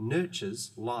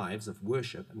nurtures lives of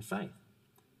worship and faith.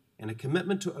 And a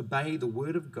commitment to obey the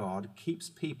Word of God keeps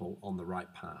people on the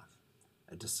right path,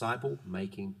 a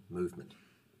disciple-making movement.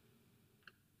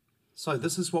 So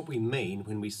this is what we mean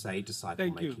when we say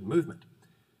disciple-making movement.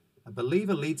 A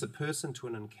believer leads a person to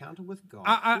an encounter with God.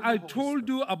 I told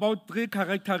you about 3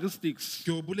 characteristics. Ke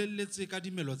o bolelletse ka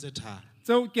dimelo tse tharo,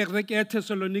 So kereke ya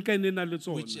Thessalonica e ne na le which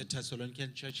tsona. a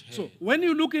Thessalonican church had. So when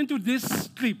you look into this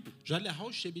clip, Jwale ha o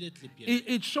shebile clip ena,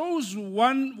 it shows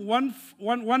one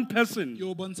person e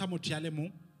o bontsha motho ya le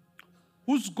mong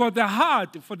who's got the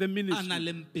heart for the a nang ministry.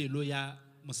 le pelo ya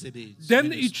mosebetsi.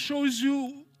 Then it shows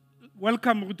you,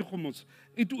 welcome Ruti Khomotso.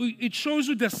 It shows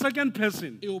you the second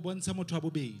person E o bontsha motho wa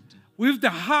bobedi with the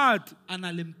heart, a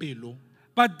nang le pelo,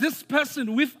 but this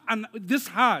person with this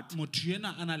heart, motho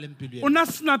ena a nang le pelo ena. ona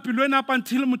sena pelo ena up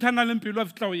until motho a nang le pelo a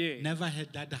fihla ho yena. Never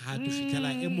had that heart to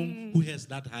fitela e mong who has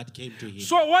that heart came to him.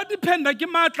 So what dependa ke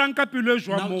ma tlang ka pelo e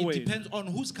jwang Now mo it wena. depends on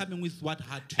who's coming with what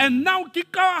heart to And you. now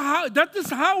that is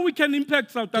how we can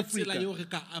impact South Ke tsela Africa. eo re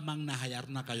ka amang naha ya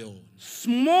rona ka yona.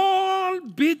 Small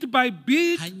bit by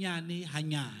bit, Hanyane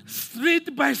hanyane,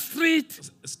 street by street,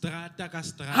 strata ka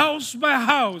strata, house by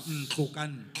house, ntlo ka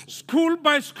ntlo, school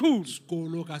by school,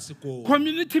 sekolo ka sekolo,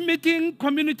 community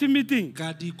meeting,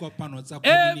 ka dikopano tsa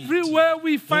community. everywhere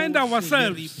we find Hohle re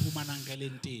ourselves, iphumanang ka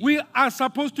leng teng. we are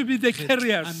supposed to be the Re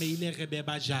carriers tlamehile re be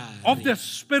bajare of the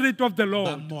Spirit of the ba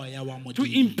Lord moya wa to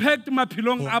Modimo, impact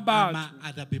maphelong ho a batho. ama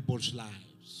other people's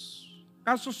lives.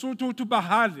 Ka Sesotho to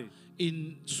bahale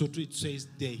In Sotho it says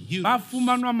the hills ba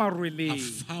fumanwa are marweleng.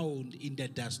 found in the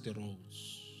dusty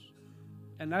roads.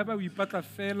 And I we pata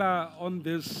fela on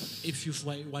this If you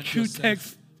want Q-text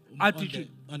yourself attitude,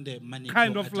 on the money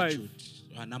kind of life,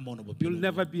 attitude, you'll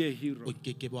never be a hero. o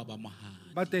keke wa ba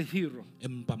mohale, But a hero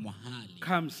empa mohale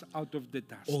comes out of the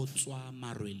dust. o tswa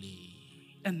marweleng.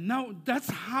 And now that's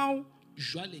how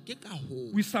Jwale ke ka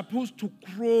hoo we're supposed to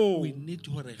grow. we need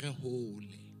hore re hole,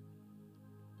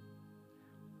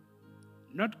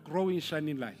 Not grow in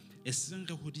shining light. eseng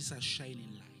re hodisa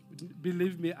shining light.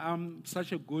 Believe me, I'm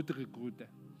such a good recruiter.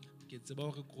 Ke tseba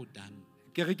hore Kodan,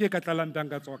 Kereke ka tlalang tang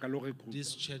ka tswa ka lo recruit.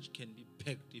 this church can be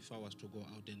packed if I was to go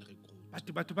out and recruit. But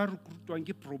batho ba recruitwang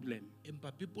ke problem.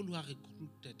 Empa people who are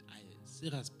recruited are a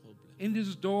serious problem. In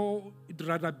this door, it'd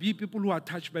rather be people who are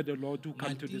touched by the Lord who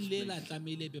come to this Matile la place.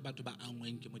 tlamehile be batho ba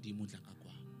angweng ke Modimo tla ka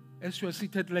kwa. As you are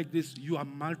seated like this, you are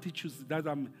multitudes that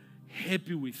I'm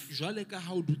happy with. Jwale ka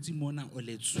ha o dutse mona o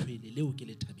le tshwele leo ke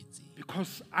le thabetseng.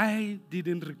 Because I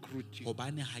didn't recruit you.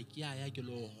 Hobane ha ke ya ya ke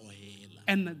lo hohela.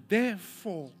 And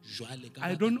therefore, Jwale ka I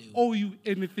baka don't leo, owe you ha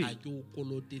anything ke o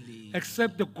kolote letho,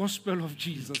 except the gospel of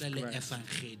Jesus ntle le Christ.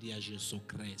 evangeli ya Jesu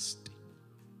Kriste.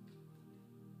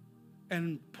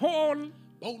 And Paul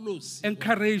Paulus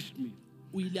encouraged me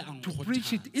o ile a to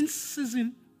preach it nkgothatsa, in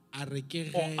season a re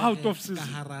ke or re out of ka season,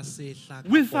 hara sehla, ka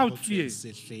without pokotsweng fear.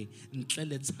 sehleng, ntle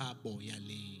le tshabo ya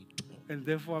letho. and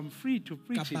therefore I'm free to Ka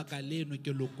preach it. baka leno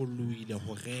ke lokollohile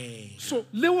ho rera. So,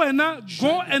 le wena,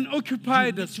 go and occupy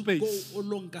You the need to go space o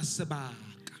lo nka sebaka.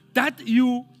 that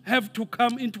you have to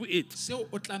come into it. Seo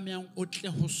o tlamehang o tle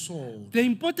ho sona. The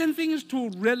important thing is to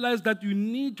realize that you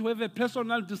need to have a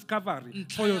personal discovery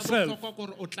for Ntlha ya yourself. bohlokwa ke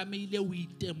hore o tlamehile o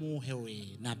itemohe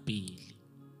wena pele.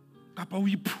 Kapa o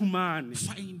iphumane,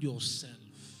 Find yourself.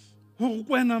 hore ke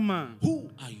wena mang. Who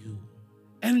are you?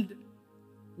 And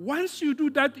once you do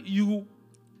that, you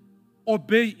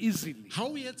obey easily. Ha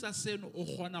o etsa seno o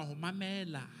kgona ho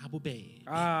mamela ha bobebe.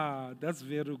 Ah, that's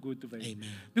very good. Amen.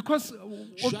 Because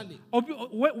Surely.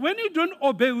 when you don't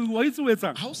obey,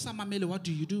 Ha o sa mamele, what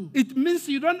do you do? it means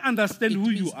you don't understand It who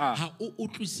means you are. ha o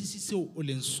utlwisisi seo o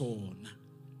leng sona.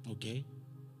 Okay?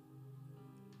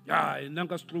 Yeah, nna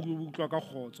nka se tlo utlwa ka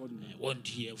kgotso nna. I won't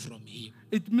hear from him.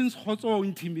 It means kgotso o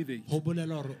intimidate. Ho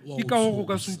bolela hore wa Ke o ka hoo go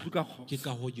ka se tshosa. utlwe ka kgotso. Ke ka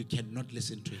hoo you cannot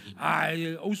listen to him.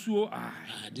 Ai, ausi o, ai.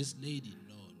 Ah, this lady,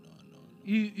 no.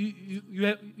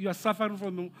 You are suffering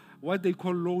from what they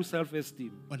call low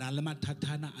self-esteem. O na le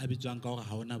mathatana a bitswang ka hore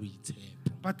ha ona boitshepo.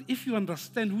 But if you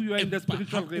understand who you are in the Empa ha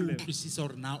spiritual o realm, utlwisisa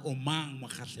hore na o mang mo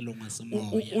kgahlelong wa o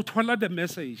semoya, thola the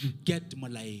message, you get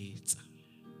molaetsa.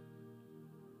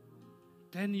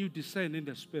 then you discern in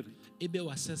the spirit Ebe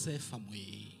wa sesefa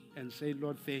moyeng. and say,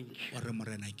 Lord, thank you O re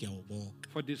morena ke a o boka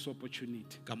for this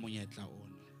opportunity. ka monyetla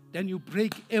ona. Then you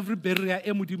break every barrier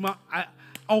e modimo a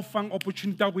o fang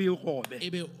opportunity ya go e robe.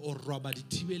 Ebe o roba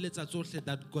dithibeletsa tsohle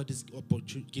that God is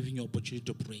giving you opportunity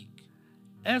to break.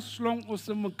 As long as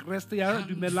mo Kriste ya Hang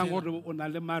dumelang fela. gore o na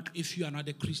le matla, If you are not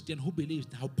a Christian who believes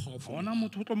how powerful, ona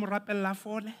motho o tlo mo rapella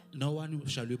fole, no one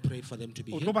shall you pray for them to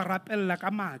be o tlo healed. ba rapella ka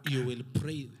matla. You will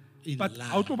pray in But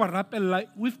ha o love. tlo ba rapella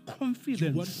with You won't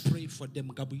confidence pray for them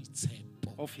ka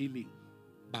boitshepo of healing.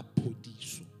 ba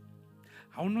phodiso.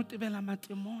 Ha o no tebela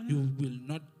matemona. You will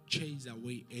not chase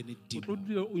away any O tlo demon.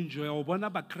 dula o enjoy o bona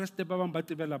ba Kreste ba bang ba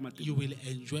tebela mateng. You will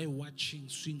enjoy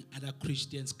seeing other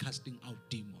Christians casting out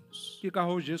demons. Ke ka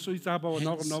hoo Jesu o itse ha ba bona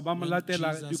hore Hence, no ba mo when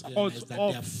latela Jesus because realized that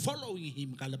they are of following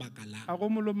him, ka lebaka la, a go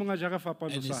molomong a jara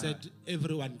fapano and he sa hae. said,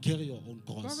 everyone carry your own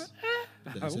cross.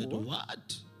 They said, What?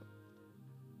 what?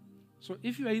 So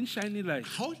if you are in shining light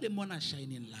How the mona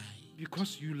shining light?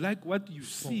 because you like what you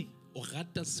see, O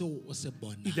rata seo o se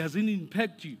bona. it doesn't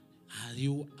impact you Ha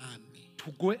you ame.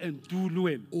 to go and do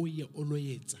lwen. O ye o lo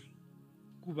etsa.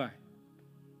 Goodbye.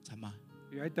 Tama,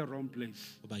 You're at the wrong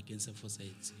place. o bakeng se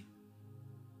fosahetseng.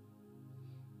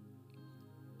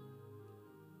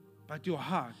 But your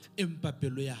heart, Empa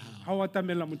pelo ya hao, how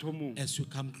atamela motho o mong, as you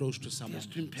come close to someone has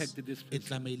to impact else, this e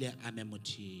person. tlamehile ame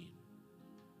motho eo.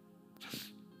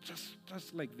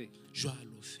 Just like that.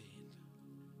 Jwalo fela.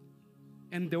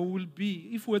 And there will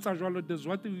be, if we there's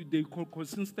what they call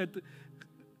consistent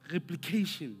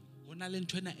replication. Ho na le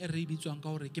nthwena e re bitswang ka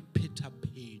hore ke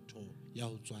pheta-pheto ya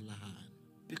ho tswalahana.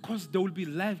 Because there will be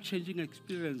life-changing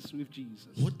experience with Jesus.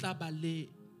 Ho tla ba le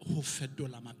ho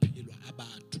fetola maphelo a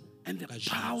batho And the ka Jesu.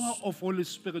 power of Holy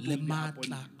Spirit Le will be upon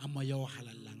matla you. a moya o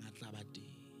halallang a tla ba teng.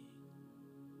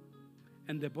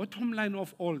 And the bottom line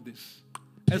of all this,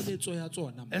 Pheletso ya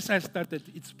tsona mo, as I started,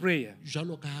 it's prayer.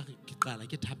 jwalo ka ha re ke qala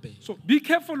ke thapelo. So be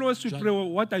careful as you pray.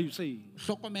 What are you saying?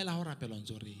 Hlokomela ho rapelwa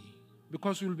ntse o reng.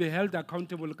 Because you'll be held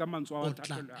accountable. Come on, so O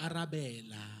tla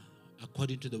arabela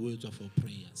according to the words of our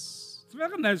prayers. it's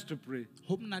very nice to pray.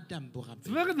 Ho monate hampe ho It's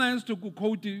rapela. very nice to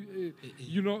quote,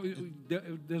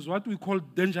 there's what we call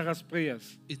dangerous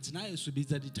prayers. It's nice to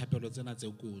bitsa dithapelo tsena tse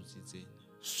kotsi tsena.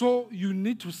 So you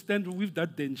need to stand with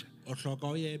that danger. O hloka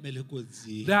o emele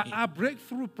kotsing. There are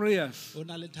breakthrough prayers. O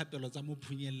na le thapelo tsa mo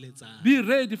phunyelletsang. Be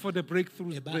ready for the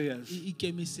breakthrough Eba prayers.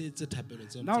 ikemisetse thapelo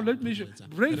tseo Now tsa let mo me show phunyelletsang.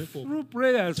 breakthrough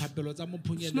prayers, Thapelo tsa mo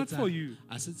it's not for phunyelletsang you.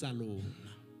 ha se tsa lona.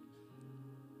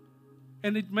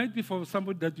 And it might be for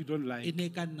somebody that you don't E like. ne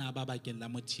ka nna ba bakeng la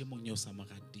motho e mong eo sa mo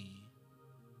rateng.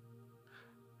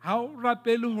 How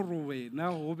rapele hore wena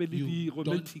ho be le You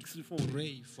di-romantics for don't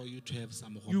pray for you to have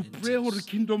some you pray hore romantics.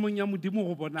 kingdomong ya modimo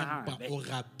ho Empa bonahale. o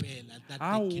rapela that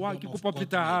Ha the wa ke kingdom of kopa God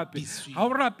pheta might hape. be sweet. Ha o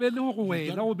rapele hore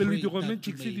You wena don't o be le pray that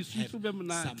di-romantics you may diswiso be have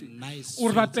monate. some nice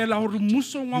O sweets rapela hore about it.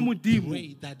 mmusong wa You modimo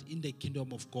pray that in the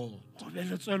kingdom of God ho be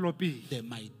le tswelopele. there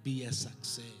might be a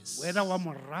success. Whether wa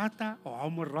mo rata or ha o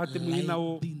mo rate monyena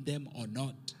o, Liking them or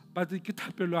not, but ke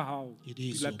thapelo ya hao. it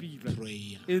is your Pila-pila.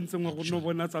 prayer E ntseng hore o no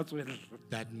bona tsa tswela.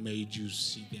 that made you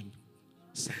see them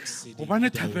succeeding.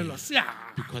 Hobane their way. thapelo se ya.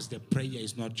 Because the prayer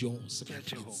is not yours, but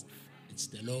Jehovah. it's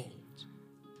the Lord.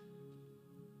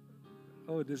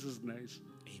 Oh, this is nice.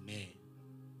 Amen.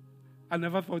 I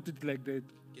never thought it like that.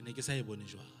 Ke ne ke sa e bone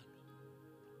jwalo.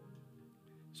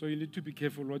 So you need to be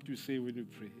careful what you say when you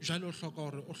pray. Jwale o hloka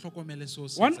hore o hlokomele seo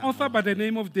se One etsang author ha o by the pray.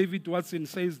 name of David Watson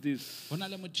says this: Ho na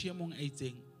le motho e mong a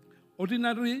itseng,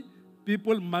 ordinary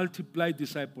people multiply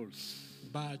disciples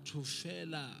batho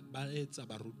fela ba etsa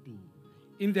barutuwa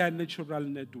in their natural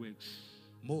networks.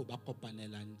 moo ba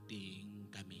kopanelang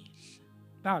teng ka mehla.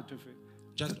 Batho fe.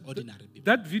 Just ordinary people.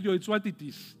 That video, it's what it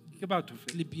is. Ke batho fe.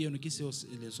 Clip eno ke seo se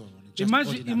le sona. Just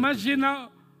Imagine, ordinary imagine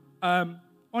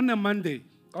on a Monday,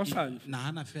 people.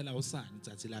 Nahana fela hosane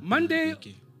tsatsi la pele Monday,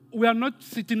 bekeng. we are not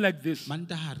sitting like this.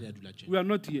 Mantaha re a dula tjena. We are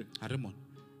not here. Ha re mona.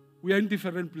 We are in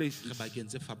different Re places. bakeng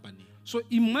tse fapaneng. So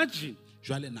imagine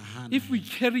Jwale nahana if we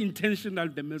carry intentional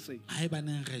the message.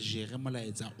 haebaneng re jere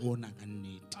molaetsa ona ka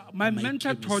nnete. My o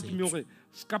mentor taught me maikemisetso. hore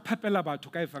ska phapela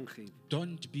batho ka evangeli.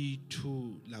 Don't be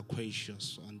too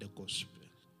loquacious on the gospel.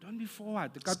 Don't be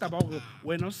forward. Ka taba hore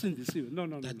wena o sindisiwe.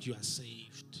 No. That you are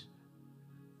saved.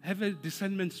 Have a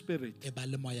discernment spirit. E ba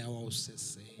le moya wa ho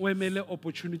sese. O emele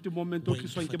opportunity moment o Wait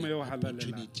tliswang for ke moya the o halalela.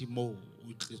 opportunity mo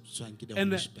o tliswang ke the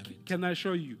And Holy Spirit. can I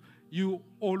show you? You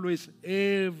always,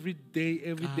 every day,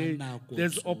 nako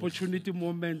there's tsohle, opportunity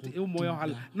moment. ho e moya o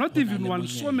hala- dula Not ho na even le one,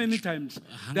 so many monyetla. times.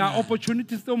 There are Hangata.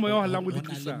 opportunities tse moya o halang o di Ho na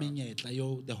le tlisang. menyetla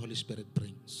eo the Holy Spirit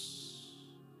brings.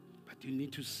 But you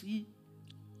need to see,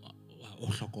 O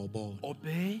hloka ho bona,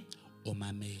 obey, o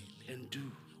mamele, and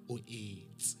do. o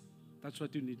etse. That's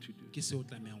what you need to do. Ke seo o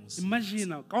tlamehang ho se.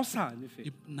 Imagine, ka hosane fe,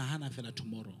 Nahana fela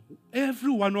tomorrow.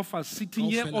 every one of us sitting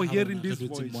here Kaofela or ha hearing rona re this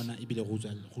dutse voice, mona ebile re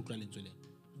utlwa lentswe lena.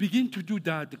 begin to do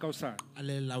that. Ka hosane. A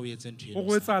lela o etse ntho Ho eno.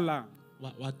 go etsahalang?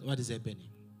 What is happening?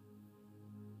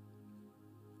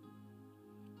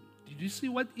 Did you see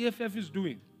what EFF is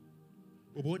doing?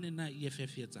 O bone na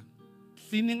EFF e etsang?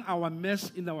 Cleaning our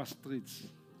mess in our streets.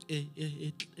 E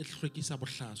hlwekisa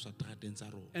bohlaswa terateng tsa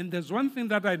rona. And there's one thing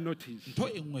that I noticed. Ntho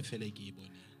e nngwe fela e ke e boneng.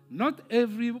 Not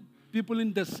every people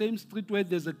in the same street where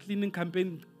there's a cleaning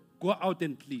campaign go out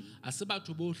and clean. A se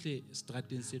batho bohle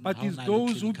seterateng seno But ha ho it's na le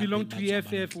those who cleaning belong to campaign, ba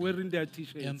tshwara EFF bana wearing their clean.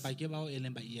 t-shirts. Empa ke bao e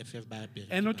leng ba EFF ba apere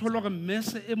And not dikipa tsa all bona.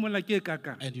 mess e mola ke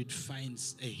kaka. And it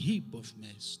finds a heap of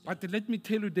mess. But let me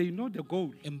tell you, they know the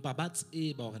goal. Empa ba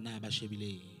tseba hore na ba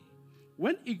shebile eng.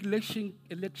 When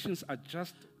elections are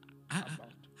just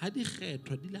about, Ha di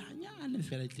kgetho di le hanyane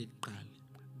fela tle di qale.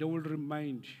 they will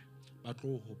remind you Ba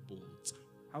tlo hopotsa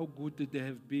how good they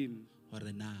have been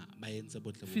hore na ba entse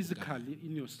botle bo bokae. physically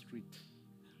in your street.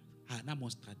 Ha na mo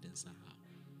seterateng sa hao.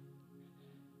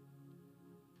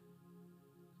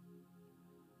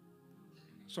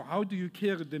 So how do you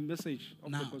carry the message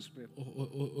of the Na gospel?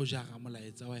 o jara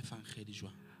molaetsa wa efangedi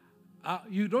jwang.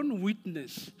 You don't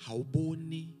witness Ha o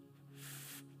bone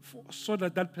so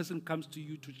that that person comes to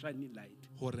you to shine in light.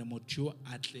 hore motho yo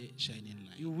a tle shining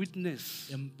light. You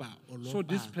witness Empa o lo so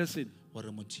this baka person, hore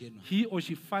motho enwa he or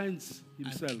she finds a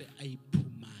himself tle a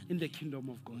iphumane in the kingdom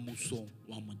of God. mmusong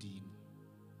wa Modimo.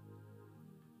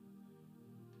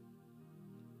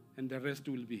 And the rest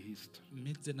will be history.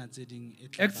 Mme tsena tse ding e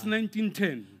tla Acts ba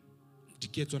 19:10.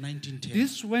 Diketso 1910.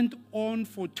 This went on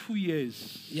for 2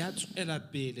 years, Ya tswela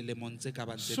pele lemong tse ka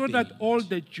bang tse so that pedi. all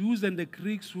the Jews and the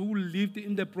Greeks who lived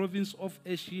in the province of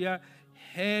Asia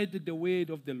heard the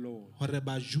word of the Lord. Hore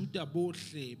Bajuda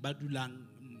bohle ba dulang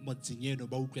motseng eno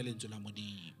ba utlwe lentswe la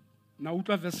Modimo. Now,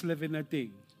 utlwa verse 11 a teng.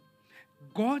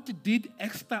 God did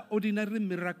extraordinary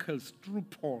miracles through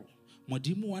Paul.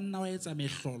 Modimo wa nna wa etsa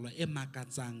mehlolo e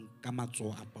makatsang ka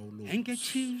matsoho a Paulo.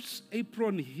 Handkerchiefs,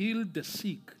 apron healed the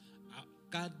sick,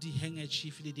 Ka di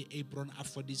handkerchief le di apron a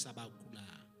fodisa ba kulang.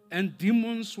 and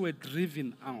demons were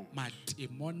driven out.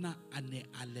 Matemona a ne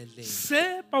a leleka.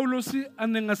 Se Paulos a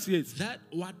neng a se etse, That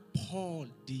what Paul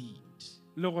did,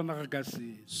 le rona re ka se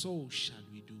etse. so shall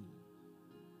we do.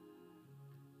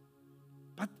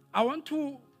 But I want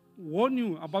to warn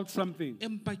you about something.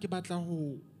 Empa ke batla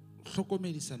ho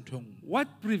hlokomedisa ntho e nngwe.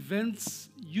 What prevents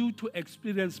you to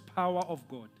experience power of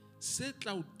God? Se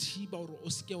tla o thiba hore o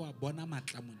se ke wa bona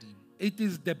matla a Modimo. It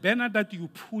is the banner that you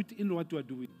put in what you are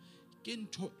doing. Ke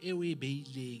ntho e o e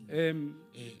beileng.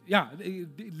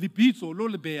 Lebitso lo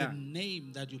le The behang,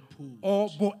 name that you put. or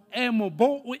boemo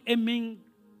bo o emeng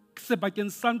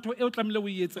sebakeng sa ntho e o tlamehile o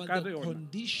e etse Or ka the yona.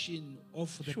 condition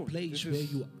of the Sure, place this where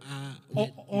is- you are, Or,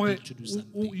 where or you need to do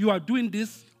something. you are doing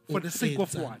this for O the sake of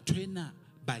etsa what? ntho ena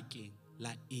bakeng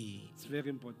la eng. It's very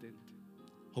important.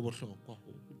 Ho bohlokwa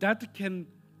ho. That can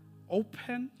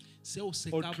open Seo se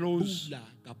Or ka close. bula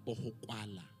kapo ho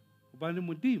kwala. hobane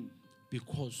Modimo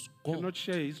Because God cannot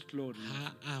share his glory.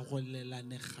 ha a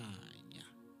rolelane kganya.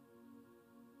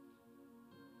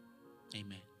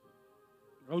 Amen.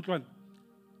 Ra utlwana?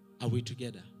 Are we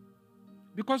together?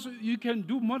 Because you can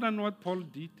do more than what Paul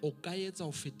did. O ka etsa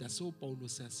ho feta seo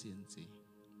Paulos a se entseng.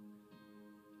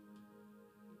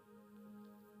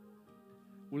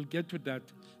 We'll get to that.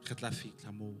 Re tla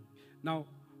fihla moo. Now,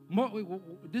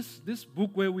 this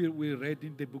book where we read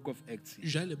in the book of Acts,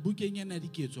 Jwale bukeng ena ya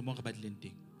diketso mo re badileng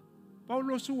teng.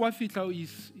 Paulos wa fihla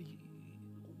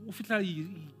he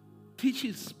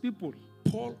teaches people,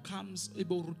 Paul comes e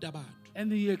be o ruta batho.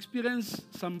 and he experienced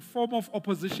some form of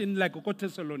opposition like ko O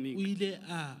Thessalonica. ile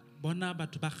a bona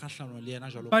batho ba kgahlano le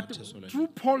yena jwalo ka But Thessalonica. through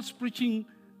Paul's preaching,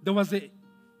 there was a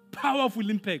powerful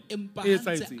impact. Empa e ha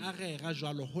ntse etsahetseng. a rera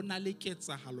jwalo ho na le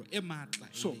ketsahalo e matla e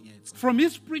So, leng ya etsahala. from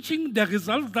his preaching, the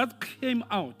results that came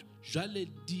out, Jwale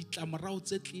ditlamorao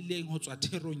tse tlileng ho tswa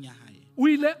therong ya hae. o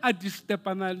ile a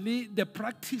disturbanale le the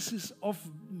practices of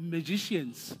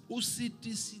magicians. O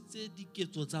sitisitse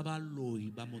diketso tsa baloi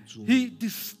ba motsong. He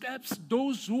disturbs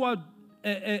those who are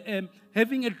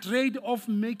having a trade of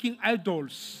making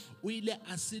idols. O ile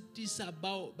a sitisa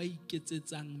bao ba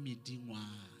iketsetsang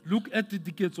medingwana. Look at the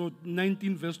Diketso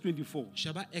 19 verse 24.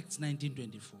 Shaba Acts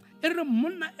 19:24. Ere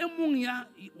monna e mong ya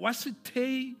wa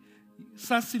sethei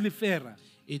sa silifera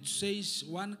It says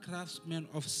one craftsman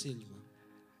of silver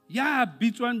ya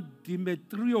bitswang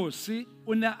Demetrius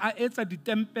o ne a etsa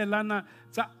ditempelana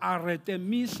tsa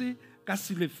Artemis ka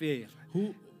silifera,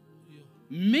 who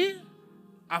mme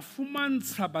a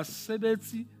fumantsha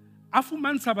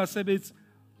basebetsi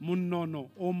monono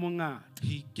o mongata.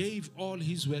 he gave all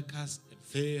his workers a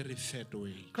very fat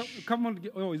wage. Come on,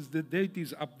 the date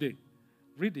is up there.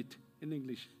 Read it in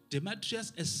English.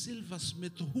 Demetrius, a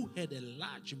silversmith who had a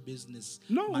large business.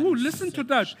 No, who listen to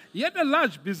that? He had a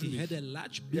large He business. had a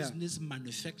large business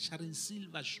manufacturing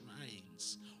silver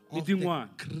shrines of Meeting the one.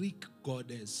 Greek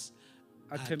goddess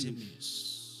Artemis.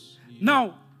 Artemis.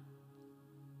 Now,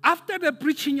 after the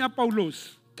preaching of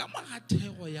Paulos, Ka mora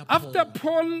thero ya after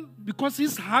Paul, Paul, because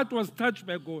his heart was touched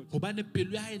by God, hobane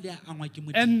pelo ya hae e le ya angwa ke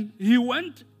Modimo. and he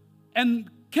went and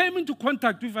came into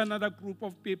contact with another group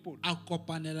of people, a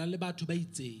kopanela le batho ba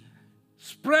itseng,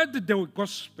 spread the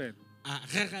gospel. a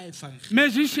rera evangeli.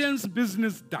 Magicians'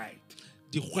 business died.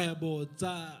 Dikgwebo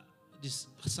tsa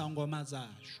disangoma tsa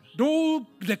shwa. Though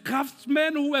the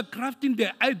craftsmen who were crafting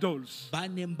their idols. Ba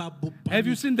neng ba bopa Have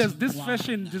you seen there's this medingwana.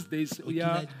 fashion these days? O kile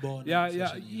Yeah, a di bona yeah.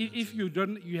 fashion eo. If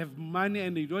you have money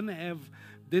and you don't have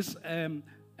this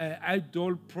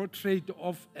idol portrait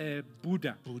of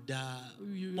Buddha. Buddha,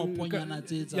 You- poponyana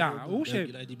tse tsa Yeah, bo who Buddha, said-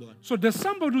 ke la di bona. So there's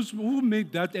somebody who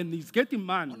made that and he's getting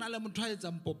money. Ho na le motho a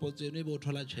etsang popotso eno, ebe o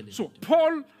thola tjhelete. So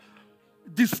Paul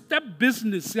disturbed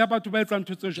business. Ya batho ba etsang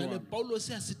ntho tse Jwale jwalo. Paulos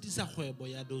a sitisa kgwebo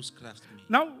ya those craftsmen.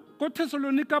 Now, go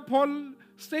Thessalonica, Paul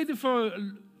stayed for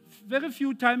a very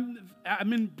few time,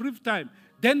 brief time.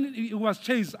 Then he was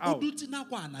chased O out. dutse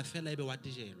nakwana fela ebe wa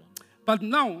tejelwa. But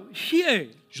now, here,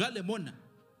 Jwale mona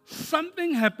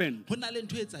something happened. ho na le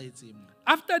ntho e etsahetseng mo.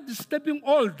 After disturbing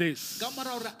all this, Ka mora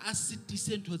hore a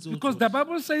sitise ntho tseo because the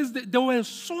Bible says that there were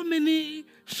so many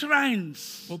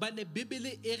shrines. hobane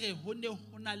Bibele e re ho ne ho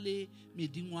na le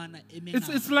medingwana e It's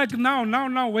mengata. like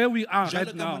now where we are Jwale right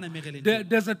ka now. mona me re leng teng.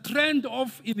 There's a trend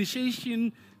of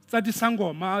initiation tsa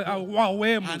disangoma, wa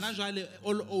wemos. Hana jwale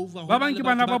all over ho Ba na bang le ke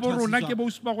bana batho ba bo ba rona, thwasitswang. ke bo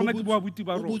ausi ba rona, ke bo abuti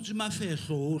ba Ho rona. butswe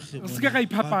mafehlo hohle Se ke ra mona.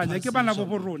 iphapanya, ke bana ba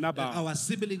bo Ba rona ba. Our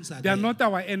siblings are They are there. not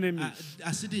our enemies.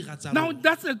 A se dira tsa Now rona.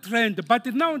 that's a trend, but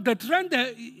now the trend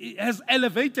has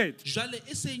elevated. Jwale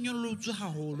e se nyollotswe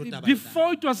haholo taba ena.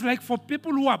 Before it was like for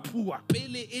people who are poor.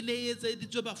 Pele e ne e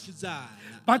etseditswe bafutsana.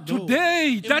 But No.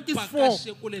 today, that is Empa for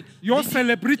kasheko lena, your le di-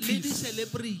 celebrities. Le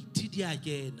di-celebrity di a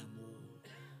kena moo.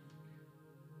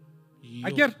 Yo.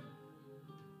 Again.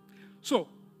 So,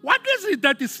 what is it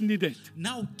that is needed?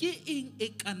 Now ke eng e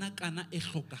kana e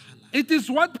hlokahalang? It is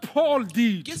what Paul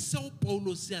did Ke seo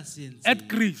Paulos a se entseng at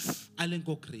Greece. a leng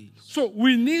ko Greece. So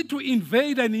we need to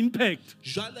invade and impact.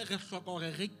 Jwale re hloka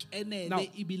hore re Now-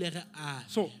 kenele ebile re ame.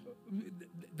 So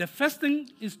the first thing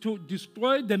is to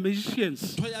destroy the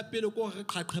magicians, Ntho ya pele ke hore re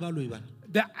qhaqhe baloi bana.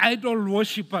 the idol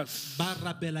worshippers. Ba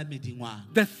rapela medingwana.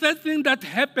 The third thing that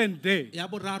happened there, Ya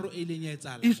boraro e leng ya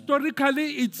etsahala.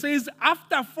 historically, it says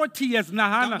after 40 years,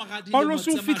 Nahana, Paulos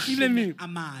o fihlile neng?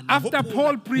 After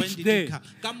Paul preached there,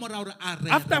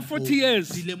 After 40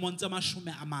 years,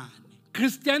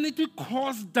 Christianity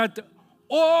caused that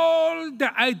all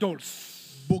the idols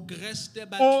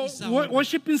or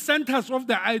worshipping centers of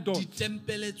the idols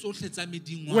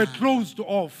were closed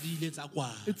off.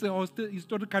 It's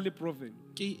historically proven.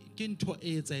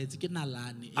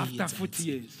 After 40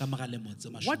 years.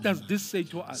 What does this say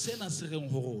to us?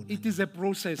 It is a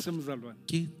process,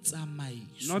 Mzalwane.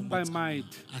 Not by might,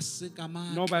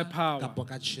 nor by power,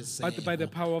 but by the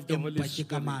power of the Holy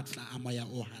Spirit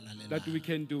that we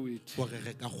can do it.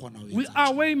 We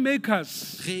are way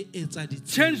makers,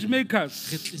 change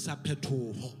makers,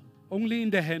 only in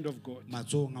the hand of God.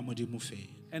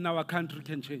 And our country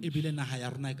can change.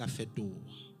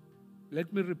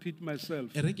 Let me repeat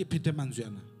myself. The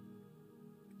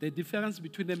difference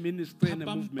between a ministry and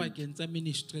a movement.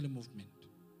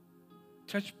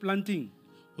 Church planting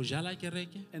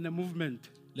and a movement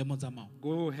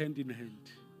go hand in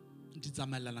hand.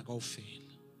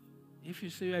 If you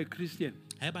say you are a Christian,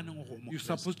 you're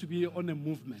supposed to be on a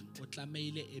movement.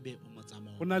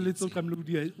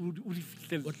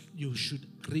 You should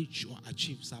reach or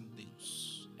achieve something.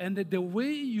 And the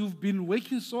way you've been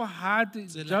working so hard,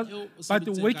 but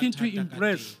working to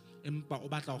impress,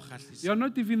 you're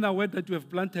not even aware that you have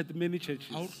planted many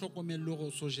churches.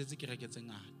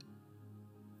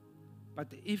 But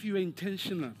if you are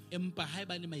intentional, and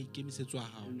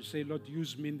you say, Lord,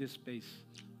 use me in this space.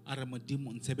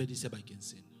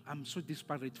 I'm so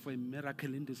desperate for a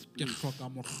miracle in this place.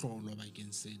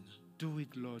 Do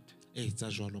it, Lord.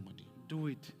 Do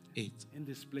it in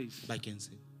this place.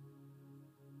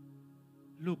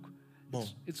 Look,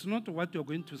 it's not what you're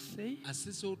going to say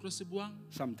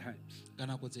sometimes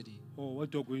or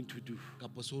what you're going to do.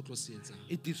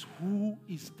 It is who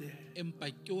is there.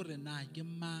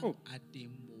 Oh.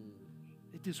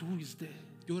 It is who is there.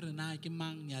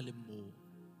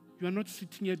 You are not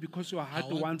sitting here because your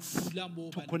heart wants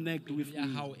to connect with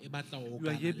me. You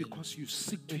are here because you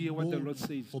seek to hear what the Lord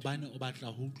says.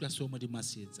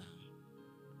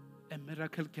 A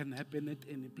miracle can happen at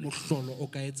any place.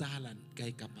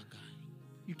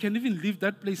 You can even leave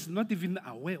that place not even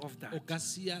aware of that.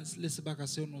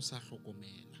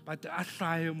 But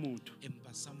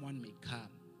someone may come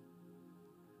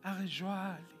and and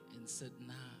said,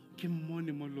 now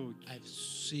I've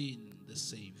seen the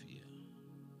Savior.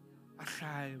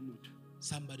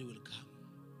 Somebody will come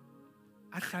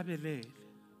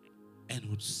and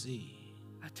would say,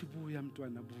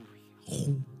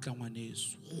 Kgutla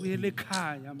ngwaneso, o ye le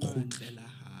khaya, man. kgutlela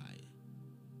hae.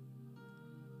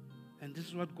 And this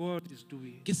is what God is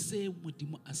doing Ke se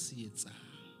Modimo a se etsang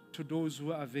to those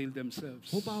who avail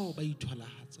themselves ho bao ba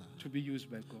itholahetsang to be used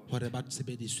by God. hore ba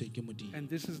sebediswe ke Modimo. And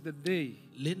this is the day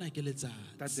Lena ke that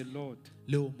letsatsi the Lord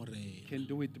leo Morena can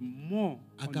do it more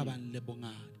a on ka you. bang le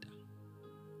bongata.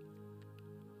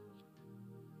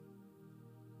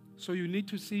 So you need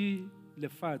to see the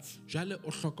facts Jwale o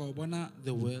hloka ho bona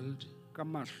the world ka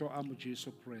mahlo a mo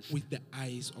Jesu Kriste. with the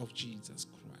eyes of Jesus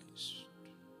Christ.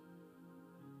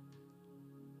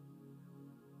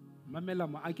 Mamela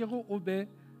mo a ke go o be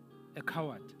a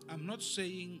coward I'm not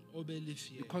saying obele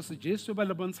fear. because Jesu ba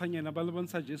le bontshanyana ba le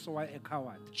bontsha Jesu wa a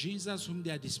coward. Jesus whom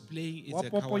they are displaying is Wa a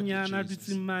coward. poponyana Jesus.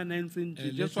 ditsimana ntseng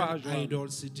A Jesu ha little jwalo. idol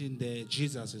sitting there.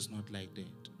 Jesus is not like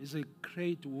that. He's a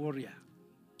great warrior.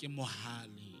 Ke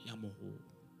mohali ya moholo.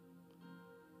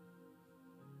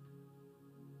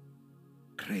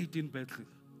 Great in battle.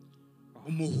 O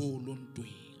moholo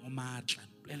ntweng, o matla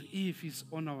ntweng. And if he's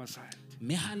on our side,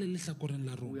 Mme ha le lehlakoreng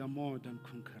la we rona, are more than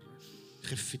conquerors.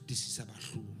 re fetisisa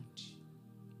bahlodi.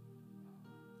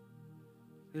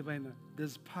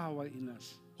 There's power in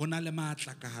us. Ho na le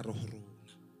matla ka hare ho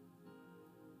rona.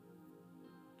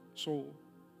 So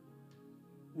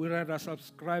we rather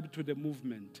subscribe to the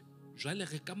movement Jwale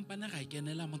re kampane ra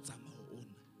kenela motsamao ona.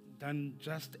 than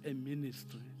just a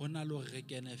ministry. Ho na le hore re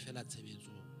kene fela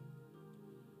tshebetsong.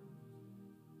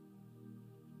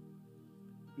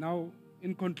 Now,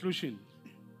 in conclusion,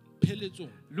 Pheletsong,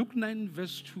 Luke 9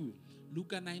 verse 2.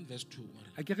 Luka 9 verse 2.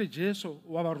 Akere Jesu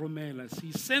wa ba romela,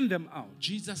 he sent them out.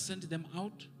 Jesus sent them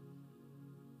out.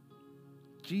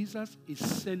 Jesus is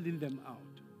sending them out.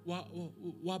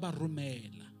 Wa ba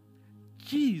romela.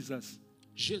 Jesus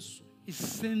Jesu is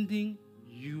sending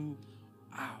you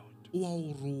out. wa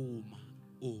o roma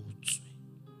o tswe.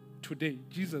 Today,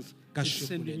 Jesus Ka is sheko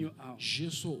sending you lena, out.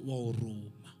 Jesu wa o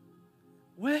roma.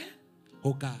 Where?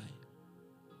 Ho kae?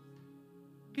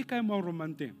 Ke kae mo o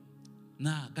romang teng?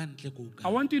 Na ka ntle ko I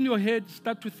kae? want in your head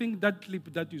start to think that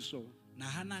clip that you saw.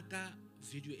 Nahana ka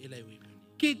video ela e o e boneng.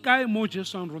 Ke kae mo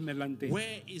Jesu a nromelang teng?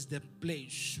 Where is the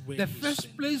place where The he first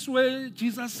sent place where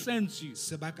Jesus sends you,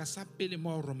 sebaka sa pele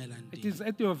mo o romelang it teng is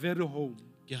at your very home.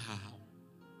 ke ha hao.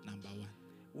 Number 1.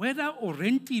 Whether o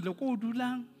rentile ko o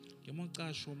dulang Ke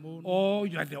moqasho mo or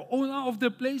you are the owner of the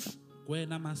place,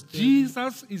 kwena master.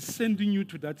 Jesus is sending you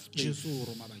to that space. Jesu o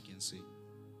roma bakeng se.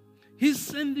 He's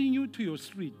sending you to your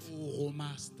street, O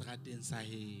roma strateng sa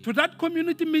he. to that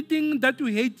community meeting that you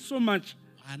hate so much.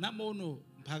 Ana mono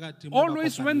phakathi mo ba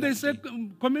Always when they say kopanelang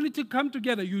teng. community come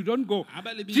together, you don't go.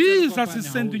 Aba le bitsa le Jesus kopane is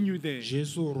ha sending o- you there.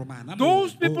 Jesu o roma hana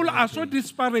Those mo- people mo are so teng.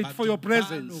 desperate for your Batho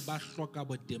presence. bano ba hloka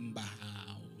boteng ba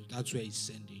hao. That's where he's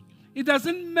sending you. It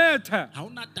doesn't matter Ha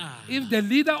ona taba. if the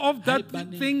leader of that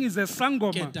Haebane thing is a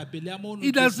sangoma. ketapele ya mono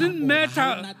It ke doesn't sangoma, ha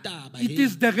matter. ona taba, It he.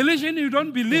 is the religion you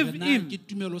don't believe Hore na in. ke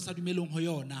tumelo o sa dumeleng ho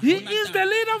yona, ha He ona is the taba.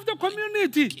 leader of the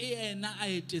community. Ke ena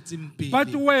a etetseng pele,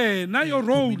 But now your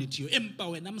role, community eo. Empa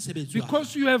wena mosebetsi wa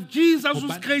because you have Jesus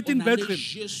who's hao. great in Hobane o na le Bethlehem,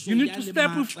 Jesu you need ya to le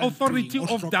step with matla authority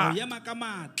ntlong. O of hloka ho that. ema ka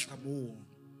matla moo.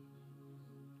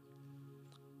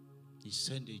 He's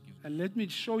sending you. And let me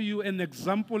show you an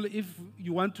example if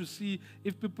you want to see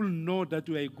if people know that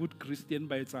you are a good Christian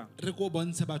by itself. Re ko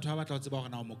bontshe batho ba batla ho tseba hore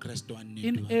na o mokreste wa nnete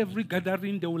In wa. every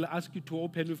gathering, they will ask you to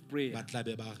open with prayer. Ba tla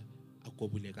be ba re, a ko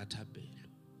bule ka thapelo.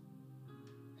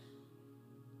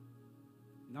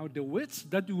 Now, the words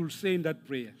that you will say in that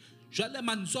prayer Jwale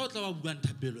mantswe o tla ba buang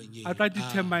thapelong eo, are tla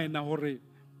determine hore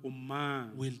o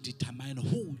mang. will determine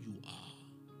who you are.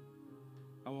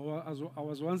 I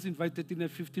was once invited in a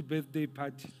 50th birthday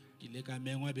party, Ke ile ka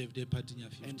mengwa birthday party ya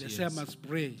and 50 they say I years. must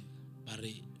pray. Ba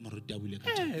re moruti a bule ka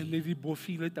Eh, thapelo. maybe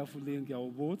bofile tafoleng ke a o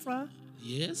botsa.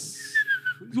 Yes.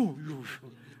 Yo.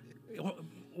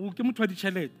 O ke motho wa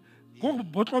ditšhelete. Go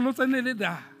botlolo tsenele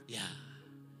da. Yeah.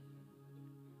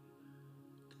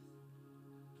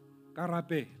 Ka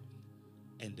rapela.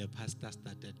 And the pastor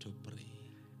started to pray.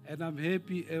 And I'm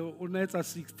happy o na etsa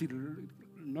 60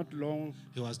 not long.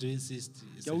 He was doing 60.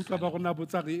 Ke a utlwa ba rona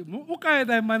botsa re o kae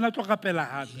da mana tlo rapela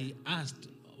hape. He asked,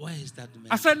 where is that man?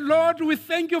 I said, Lord, we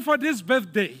thank you for this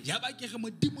birthday. Ya ba ke re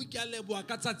Modimo ke a leboha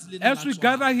ka tsatsi lena As la we tswalo.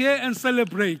 gather here and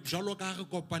celebrate, Jwalo ka ha re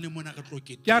kopane mona re tlo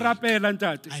ke a keteka. rapela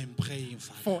ntate I am praying,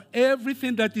 Father. for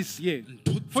everything that is here.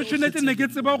 Ntho tsohle Fortunately, tse ne ke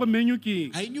leng tseba hore menu ke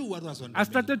eng. I knew what was on I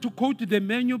the menu. started to quote the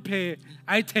menu per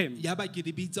item. Ya ba ke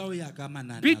di bitsa ho ya ka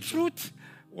manane a tsona. Beetroot,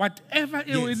 whatever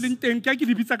eo e leng teng, ke a ke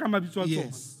di bitsa ka mabitso a tsona.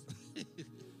 Yes.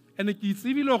 And ke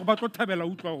itsebile hore ba tlo thabela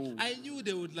utlwa ho. I knew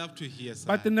they would love to hear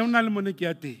But something. ne o na le mone ke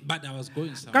ya teng. But I was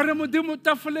going Ka re somewhere. modimo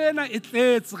tafole ena e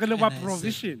tletse re le ba And I said,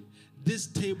 provision. This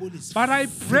table is But I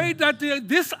pray that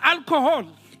this alcohol,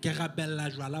 ke rapella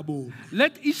jwala bona.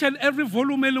 let each and every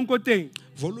volume e leng ko teng.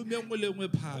 Volume e nngwe le nngwe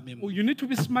e phahame mo. Oh, you need to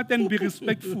be smart and be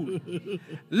respectful.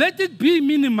 Let it be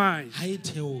minimized. Ha e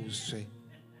theoswe.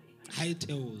 Ha e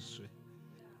theoswe.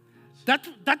 That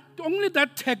only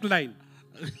that tagline,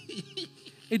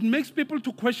 it makes people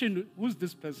to question, who's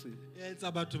this person? E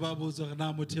etsa batho ba botsa hore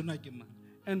na motho enwa ke mang.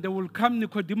 And they will come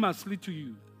Nicodemously to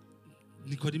you.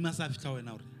 Nicodemus a fihla wena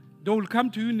hore. They will come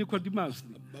to you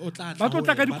Nicodemously. O tla Ba tlo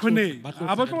tla ka dikhoneng.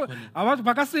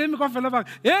 Ba ka se eme kaofela ba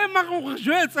ma go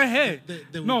jwetse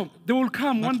he. No, they will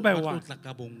come one by one.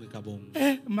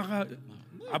 Mara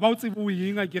about tsebo o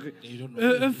yeng a kere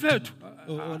mfethu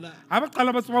ha ba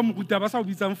qala ba tswa moruta ba sa o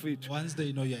bitsang mfethu. Once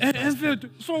they know you. Mfethu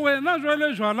so wena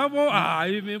jwale jwala bo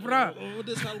ai me bra. Oh,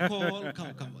 this alcohol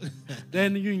come.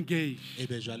 Then you engage.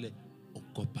 Ebe jwale o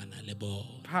kopana le bo.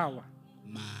 Power,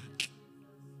 Matla.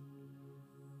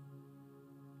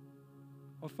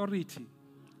 authority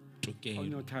on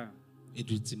your Tokelo. tongue. E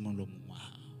dutse molomong wa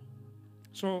hao.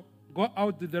 So go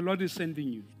out, the Lord is sending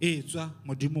you. E tswa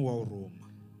modimo wa o roma.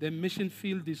 The mission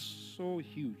field is so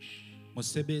huge.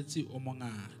 Mosebetsi o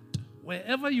mongata.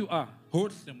 Wherever you are,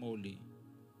 Hohle mole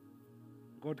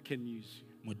God can use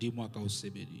you. modimo a ka o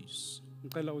sebedisa.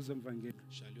 Ngicela uze mvangeli.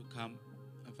 Shall you come,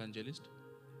 evangelist?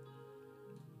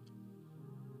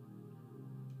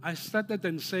 I started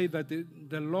and say that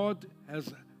the Lord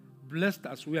has blessed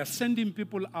us. We are sending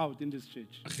people out in this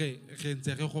church. Re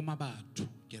ntse re goma batho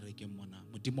kerekeng mona.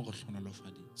 Modimo go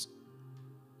hlonolofaditse.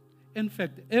 In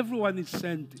fact, everyone is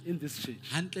sent in this church.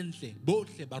 Hantlentle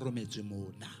bohle ba rometswe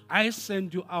mona. I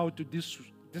send you out to this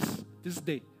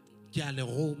day. Ke a le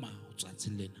roma ho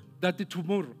tsatsing lena. That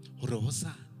tomorrow, Hore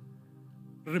hosane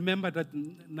remember that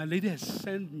Naledi has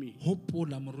sent me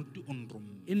hopola moruti o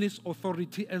nromme. in his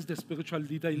authority as the spiritual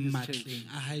leader in this church. Matleng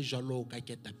a hae jwalo ka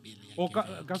ketapele ya O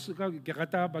kereke. ke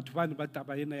rata batho bane ba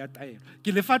taba ena ya taelo.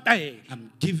 Ke le fa taelo.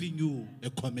 I'm giving you a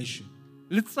commission.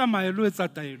 Le tsamaye lo etsa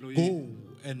taelo e. Go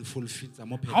and fulfill the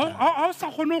mo Ha o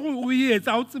sa kgone go o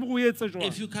etsa, ha o tsebe go etsa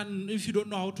jwang. If you don't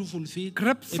know how to fulfill,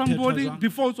 Grab e phethwa somebody jwang?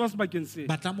 before o tswa sebakeng se.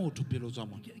 Batla motho pele o tswa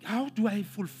mona. How do I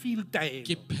fulfill taelo?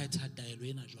 Ke phetha taelo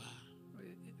ena jwang.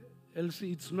 Else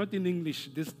it's not in English,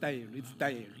 this taelo, it's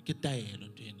taelo. Ke taelo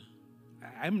ntho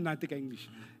ena. I'm not ka English.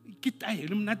 Ke taelo,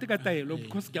 mnate ka taelo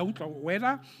because ke a utlwa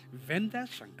whether vendor,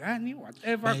 shangani,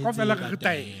 whatever, Ba e kofela tseba re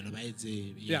taelo. taelo, ba e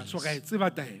tsebe, Yeah, so yes. ga e tseba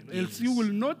taelo. Else you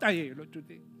will know taelo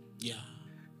today. Yeah.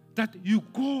 That you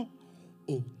go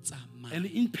O tsamaya and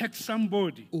impact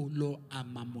somebody o lo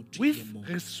ama motho with e mong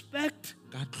respect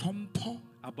ka tlhompho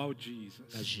about ka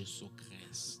Jesus. Jesu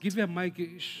Kriste. Give a mic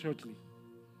shortly.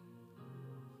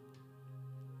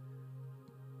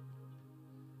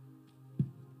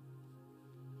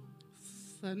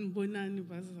 Sanibonani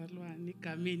bazalwane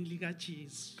egameni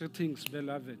likaJesu. Greetings,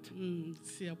 beloved.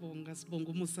 Siyabonga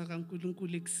sibonga umusa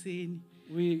kaNkulunkulu ekseni.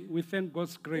 We thank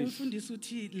God's grace. Umfundisi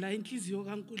uthi la inhliziyo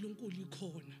kaNkulunkulu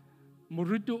ikhona.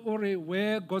 Murutu ore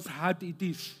where God's heart it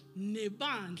is.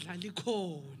 Nebandla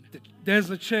likhona. There's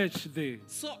a church there.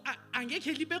 So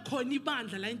angekhe libe khona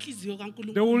ibandla la inhliziyo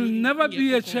kaNkulunkulu. There will never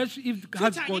be a ingekho khona. church if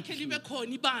God's Futhi got angekhe libe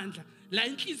khona ibandla la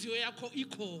inhliziyo yakho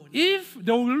ikhona. If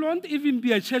there will not even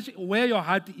be a church where your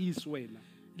heart is, wena.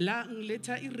 La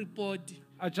ngiletha ireport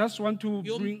I just want to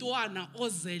bring yomntwana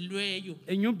ozelweyo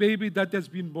a new baby that has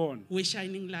been born we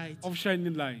shining light. of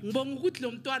shining light. Ngibonga ukuthi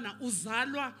lo mntwana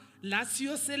uzalwa la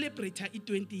siyo celebrate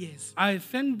i20 years. I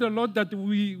thank the Lord that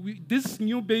this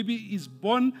new baby is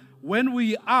born when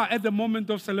we are at the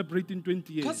moment of celebrating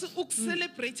 20 Because years.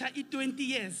 uku-celebrate i20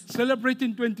 years.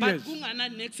 Celebrating 20 But years. kungana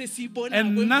next esiyibona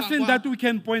And nothing that we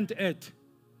can point at.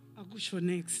 akusho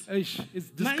next. Eish,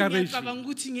 it's Manje discouraging. ngiyacabanga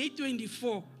ukuthi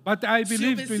ngeyi24 But I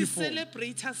believe siyobe 24.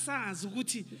 si-celebrate sazi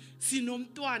ukuthi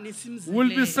sinomntwana We'll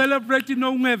be esimzeleyo. celebrating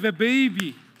a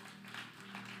baby.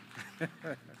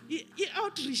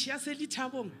 I-outreach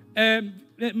yaselithabonga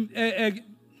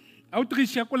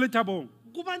Outreach ya ko Lethabong.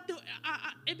 kubantu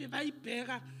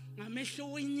ebebayibheka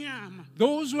ngamehlo wenyama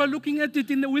Those who are looking at it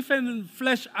with a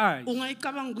flesh eye,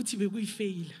 ungayicabanga ukuthi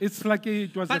bekuyifeyila. it's like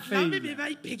it was a But laba failure.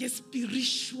 bebayibheke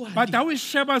spiritually. But how is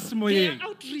Sheba Le Simoye?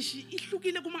 outreach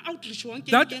ihlukile kuma outreach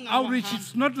wonke That engike outreach ngawahamba.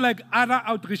 is not like other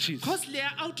outreaches. Because le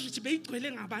outreach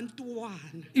beyigcwele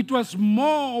ngabantwana. It was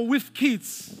more with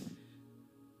kids.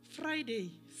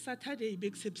 Friday, Saturday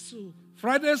bekusebusuku.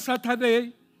 Friday,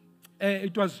 Saturday,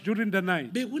 it was during the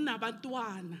night.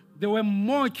 bekunabantwana There were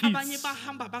more abanye kids,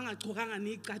 bahamba bangagqokanga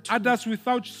neicathulo. others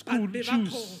without school But they were shoes,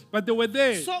 cold. but they were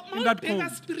there So in that mawubheka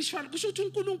cold. spiritual kusho ukuthi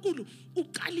uNkulunkulu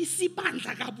uqalisa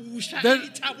ibandla kabusha Then,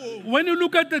 eThabong. when you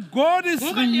look at it, God is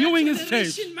Ngoba renewing le His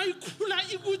church. generation mayikhula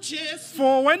ikuJesu.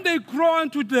 For when they grow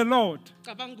unto the Lord,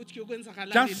 Cabanga ukuthi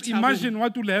kuyokwenzakala just imagine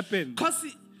what will happen. Because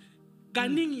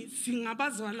kaningi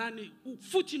singabazalwane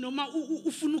futhi noma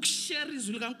ufuna ukushare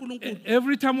izwi likaNkulunkulu.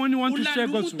 Every time when you want to share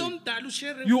Ulanda God's umuntu word, omdala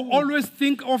ushare. you always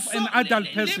think of an adult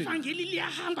Le person. evangeli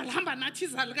lihamba nathi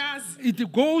izalukazi.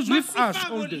 It goes with us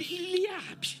Masifako always.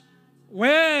 liyaphi?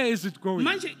 Where is it going?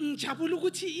 Manje ngijabula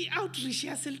ukuthi i-outreach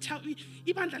yaselithabong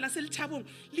ibandla laselithabong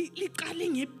liqale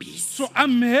ngebhisi. So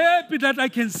I'm happy that I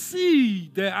can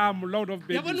see the arm, Lord of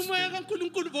Yabona babies. umoya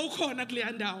kaNkulunkulu bowukhona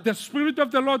kuleya ndawo. The Spirit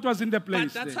of the Lord was in the But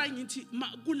place that's there. why ngithi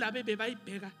kulabe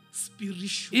bebayibheka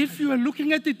spiritual. If you are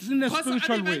looking at it in a Because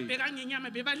spiritual way, abebayibheka ngenyama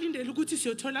bebalindele ukuthi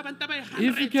siyothola abantu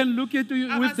if you abayi-100 can look at it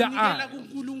with the abazinikela eye,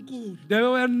 kuNkulunkulu. there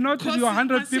were not your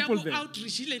 100 people there.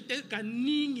 Outreach ilento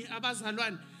kaningi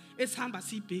abazalwane esihamba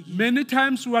siyibhekile. Many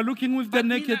times we are looking with the But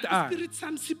naked mina, eye. Spirit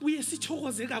sami sibuye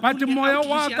sithokoze kakhulu But moya nge-outreach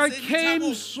waka yaselithabong.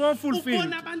 came so fulfilled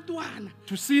Ukubona abantwana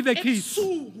to see the kids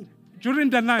ebusuku during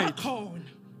the night, bakhona.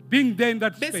 being there in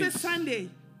that Bese space. Sunday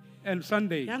And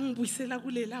Sunday, yangibuyisela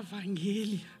kulela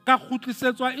vangeli ka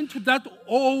khutlisetswa into that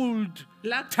old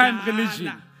time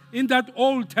religion. In that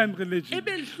old time religion.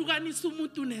 ebelihlukanisa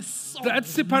umuntu nesono. That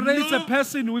separates a No.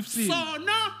 person with sin.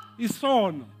 Sono It's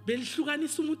son.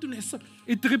 belihlukanisa umuntu nesono.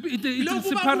 It Lokhu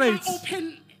separates.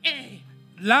 open air.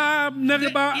 La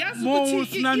nereba Yazi mo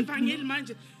ukuthi snan- ivangeli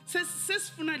manje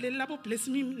sesifuna leli labo bless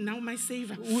me now my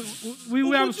savior. we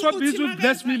are Umuntu so busy uthi with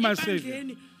bless me, makeza my Savior.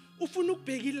 ebandleni, ufuna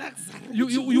ukubheka i-luxury You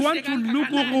ukuthi want kuhle to look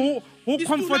kangakanani. who Isitulo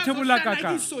comfortable azohlala like a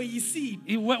kiso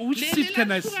yisiphi. Which Leli seat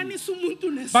can I see? lahlukanisa umuntu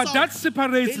nesono. But that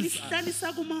separates us.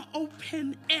 Belihlalisa kuma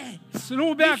open air.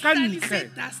 Sino be ka ntle.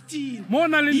 Lihlalise Mo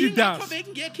na le Yingakho di-dust.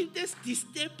 bekungekho into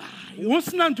esidisturbayo. Ho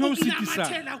sena ntho e o sitisang.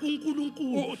 Ukunamathela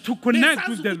kuNkulunkulu. Oh, to connect Besazi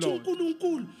with the ukuthi Lord.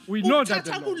 uNkulunkulu We know that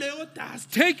the ukuthatha Lord kuleyo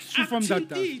dust, takes you from that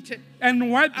dust akuthintithe,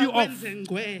 and wipe you off, akwenze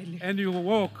ngcwele. and you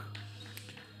walk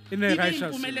in a Ibe righteous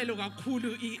way. impumelelo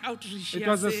kakhulu i-outreach It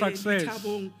was a success.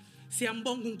 yaseThabong.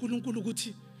 Siyambonga uNkulunkulu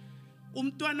ukuthi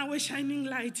umntwana we-shining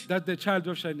light That the child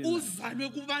of shining light. uzalwe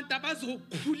kubantu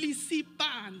abazokhulisa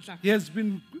ibandla. He has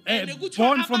been And kuthiwa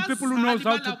born from people who knows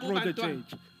how to abazali grow the balabo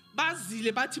church. bantwana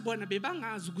bazile bathi bona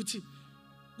bebangazi ukuthi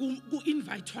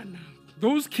ku-invitwa nabo.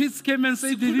 Those kids came and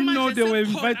said they didn't Sikhuluma know nje they were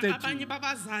sekukhona invited abanye to.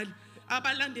 babazali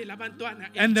abalandela abantwana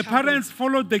And the eThabong. parents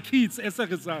followed the kids as a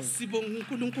result. Sibonga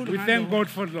uNkulunkulu We thank ngalokho. God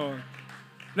for Lord.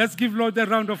 Let's give Lord a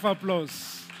round of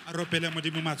applause. Aropele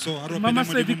Modimo matso, aropele Mama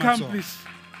Modimo said, come matso. please.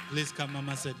 Please come,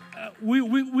 Mama said.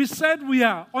 We said we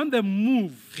are on the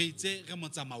move. Re itse re mo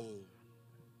tsamao.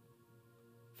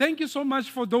 Thank you so much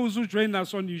for those who join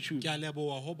us on YouTube Ke a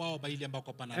leboha ho bao ba ileng ba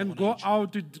kopana le and rona go YouTube.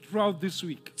 out throughout this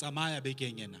week Tsamaya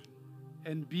bekeng ena,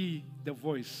 and be the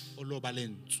voice o lo ba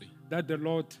lentswe, that the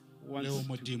Lord leo wants.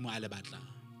 Modimo a le batlang.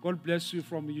 God bless you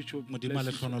from YouTube. Modimo a Bless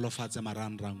le you so much. hlonolofatse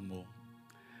marangrang mo.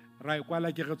 Right,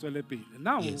 kwala ke re tswele pele.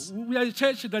 Now, Yes. we are a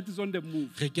church that is on the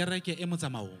move. Re kereke e mo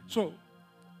tsamaong. So,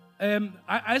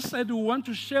 I said we want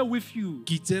to share with you.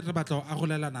 Ke itse re batla ho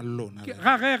arolelana le lona.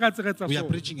 Ga re ga tseretsa We are so.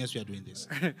 preaching as we are doing this.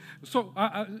 So,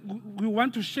 we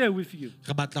want to share with you.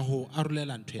 Re batla ho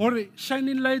arolela ntho ena. Or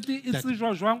shining light is That-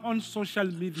 jwang on social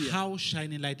media. How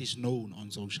shining light is known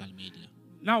on social media.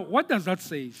 Now, what does that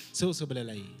say? Seo se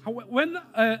bolela eng? When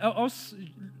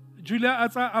Julia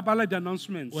Atsa abala the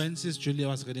announcements When Sis Julia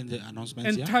was reading the announcements,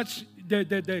 and yeah, touched the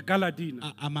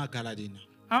Galadina, ama galadina.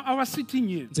 I was sitting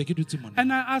here Ntse ke dutse mona.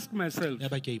 and I asked myself, Ya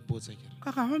ba ke a ipotsa ke re,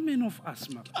 "Kaka, how many of us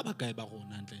ma, ba bakae ba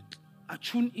rona ntle-ntle are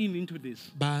tuned in into this?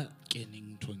 ba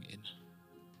keneng nthong ena?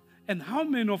 And how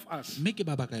many of us Mme ke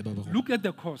ba bakae ba rona? look at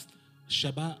the cost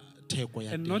Sheba theko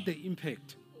ya and not teng. the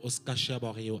impact? O ska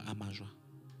sheba hore eo ama jwang.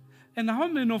 And how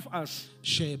many of us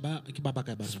Sheba ke ba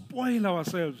bakae ba rona? spoil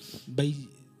ourselves? Ba i-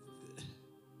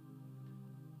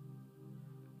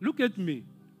 Look at me,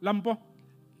 Lampo.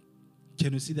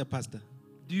 Can you see the pastor?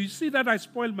 Do you see that I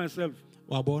spoil myself?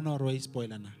 Wa bona hore wa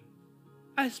ispoila na?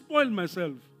 I spoil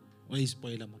myself Wa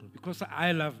ispoila morobi. because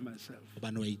I love myself.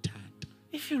 Hobane wa ithata.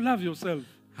 If you love yourself,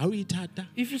 Ha o ithata,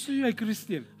 if you say you're a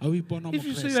Christian, ha o ipona o if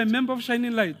you say you're a mokreste, member of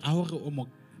Shining Light, ha hore o mo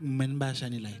member ya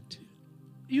Shining Light.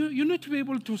 you need to be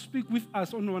able to speak with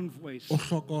us on one voice. O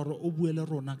hloka hore o bue le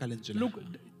rona ka lentswe la Look, hao.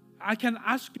 I can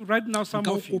ask you right now, some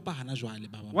Nka o of you, kopa hana jwale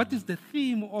ba bang. what is the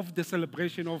theme of the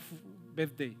celebration of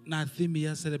birthday? Na theme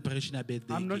ya celebration ya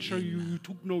birthday. I'm not ke sure eng na? you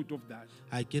took note of that.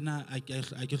 Ha ke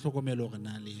hlokomele hore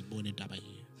na le bone taba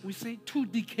e. we say 2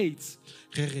 decades.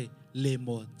 Re re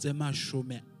lemo tse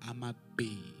mashome a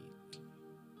mabedi.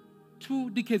 2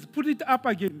 decades. Put it up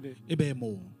again there. Ebe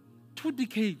mo 2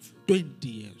 decades 20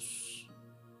 years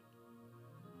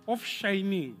of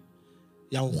shining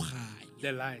ya ho kganya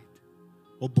the light.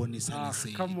 o bonisa Ah,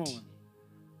 lesedi. come on.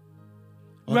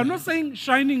 We are not saying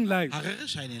shining light. Ha re re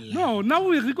shining light. No, now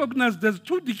we recognize there's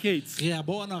 2 decades Re a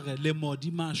bona hore lemo di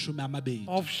mashome a mabedi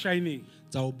of shining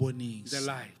tsa ho the bonisa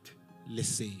light.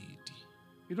 lesedi.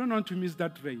 You don't want to miss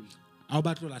that train. A o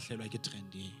batlo lahlelwa ke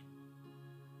trend e.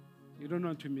 You don't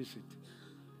want to miss it.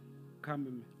 Come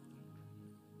with me.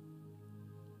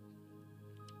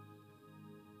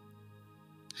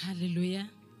 Hallelujah.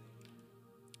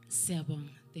 Siyabonga.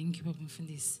 Thank you, Baba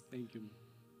Mfundisi. Thank you.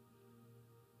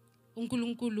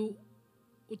 uNkulunkulu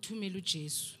uthumela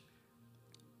uJesu.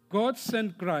 God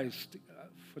sent Christ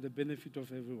for the benefit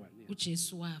of everyone. Yeah.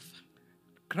 uJesu wafa.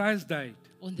 Christ died.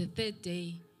 On the third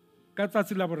day Ka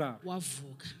tsatsi la boraro,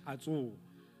 wavuka. a tsoha.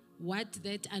 What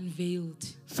that unveiled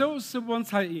Seo se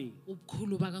bontsha eng?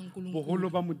 ubukhulu Boholo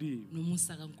bakaNkulunkulu ba Modimo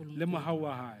nomusa le kaNkulunkulu. mohau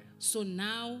wa hae. So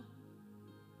now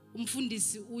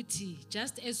umfundisi uthi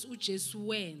just as uJesu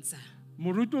wenza,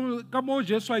 Moruti ka moo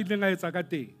Jesu a ileng a etsa ka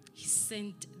teng, he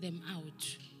sent them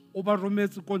out. o ba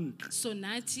rometse ko ntle. So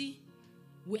nathi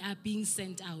we are being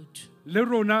sent out Le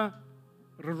rona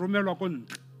re romelwa ko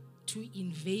ntle. to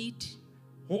invade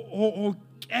Ho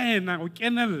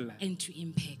kenella and to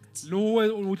impact. le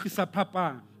ho tlisa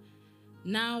phapang.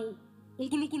 Now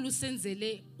uNkulunkulu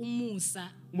usenzele umusa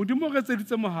Modimo re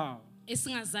tseditse mohau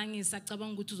esingazange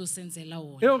sacabanga ukuthi uzosenzela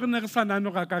wona. eo re ne re sa nane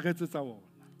ga ka re tsetsa ona.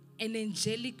 An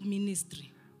angelic ministry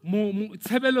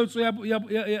Tshebeletso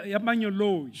ya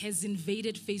manyoloi has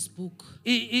invaded Facebook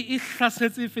e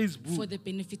hlasetse for Facebook the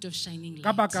benefit of shining ka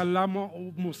light. baka la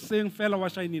moseng fela wa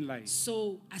shining light.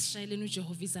 So asishayeleni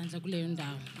uJehova izandla kuleyo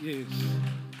ndawo. Yes.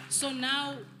 So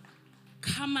now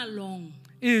come along.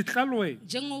 E tlalwe.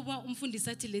 Njengoba umfundisi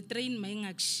athi le train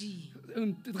mayingakushiyi.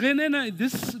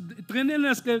 This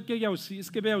trainena ke ya o si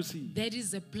be ya o si. That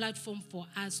is a platform for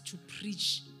us to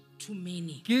preach to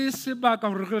many. Ke sebaka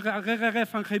hore re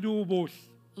fankgedi o bohle.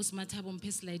 Osmathabo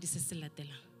mphe slide se se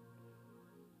latelang.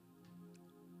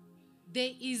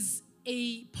 There is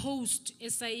a post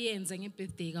esayenza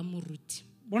ngebirthday ka Moruti.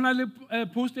 Bona le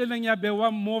post e leng ya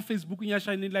bewa mo Facebook ya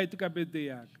shining light ka birthday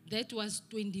ya ka. That was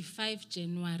 25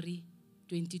 January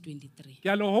 2023. Ke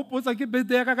a le hopotsa ke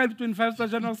birthday ya ka ka di 25 tsa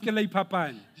January se ke la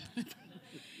iphapanya.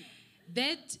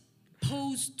 That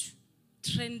post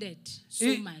trended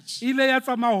so much. Ile ya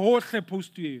tsamaya hohle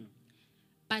post eo.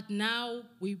 But now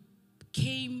we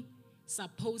came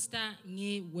supposed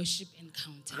nge worship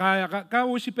encounter. Ka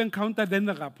worship encounter then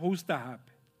ra poster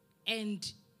hape. And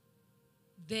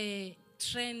the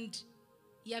trend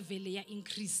ya vele ya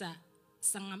increase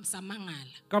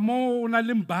samangala. Ka mo ona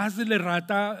le mbazi le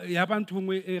rata ya bantu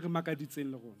ngwe e re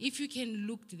makaditseng le rona. If you can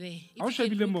look there, Ha o if you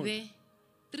shebile can moo. look there,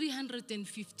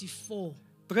 354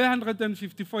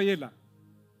 354 yela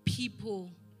people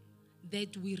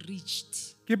that we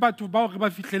reached ke batho ba re ba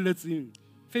fihlelletseng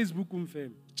Facebook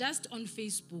fela. just on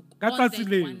Facebook Ka on tsatsi that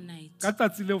leo, one night. ka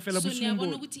tsatsi leo fela So bosiung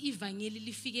niyabona bo. ukuthi ivangeli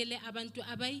lifikele abantu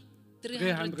abayi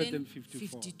 354.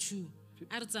 352.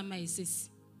 Ari tsamaye sesi.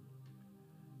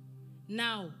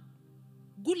 Now,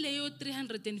 kuleyo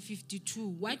 352,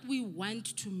 what we want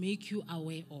to make you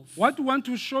aware of, What we want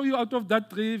to show you out of that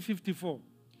 354?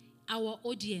 our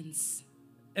audience,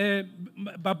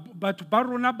 Batho ba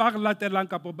rona ba re latelang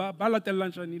kapo ba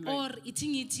latellang shining light. or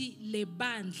itingithi le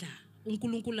bandla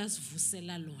uNkulunkulu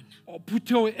asivusela lona,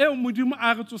 Phutheo eo modimo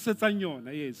a re tsosetsang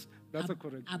yona. Yes, that's a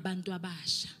correct. abantu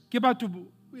abasha, Ke batho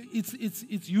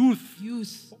it's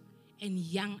youth and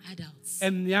young adults.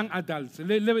 and young adults.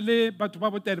 Le batho ba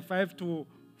bo 35 to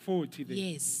 40 there.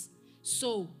 Yes.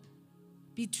 So,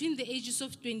 between the ages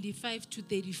of 25 to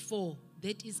 34,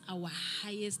 that is our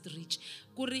highest reach.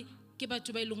 Kore ke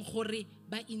batho ba ileng gore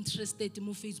ba interested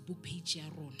mo Facebook page ya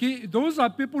rona. Those are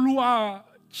people who are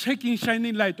checking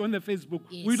shining light on the Facebook.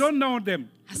 Yes. We don't know them.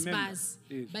 Remember. Asbaz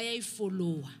Yes.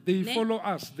 bayayifollowa. They Ne? follow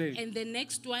us there. And the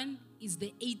next one is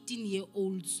the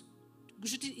 18-year-olds.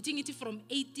 Kushuthi from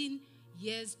 18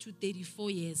 years to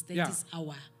 34 years. That Yeah. is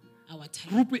our target.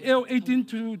 Group eo 18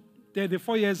 to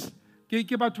 34 years ke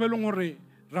batho ba leng hore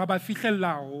ra ba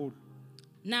fihlella haholo.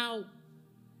 Now,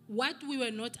 what we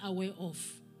were not aware of,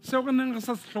 Seo re neng re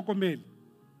sa se hlokomele.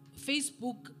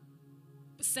 Facebook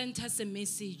sent us a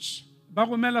message. Ba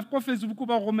romela ko Facebook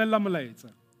ba romela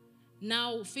molaetsa.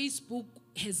 Now, Facebook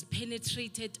has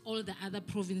penetrated all the other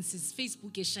provinces.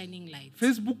 Facebook is shining light.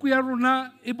 Facebook ya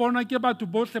rona e bona ke batho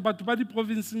bohle, batho ba di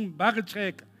provinceng ba re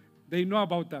check. They know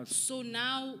about us. So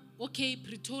now, okay,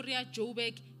 Pretoria,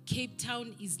 Joburg, Cape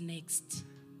Town is next.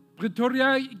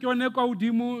 Pretoria ke yone kwa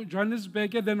hodimo,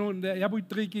 Johannesburg then on the ya bo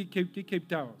 3 ke Cape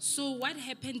Town. So what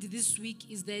happened this week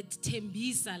is that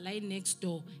Tembisa, line next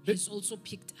door, has also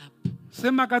picked up. Se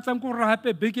makatsang ko re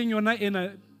hape bekeng yona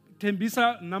ena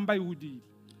Tembisa number e hodile.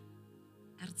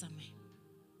 A re tsamaye.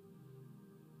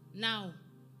 Now,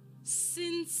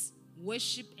 since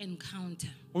worship encounter,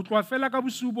 Ho tloa fela ka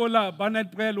bosiu bola ba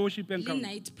night prayer le worship le encounter.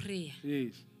 night prayer,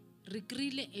 Yes. re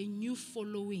krile a new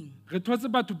following. Re thotse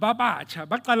batho ba batjha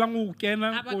ba qalang ho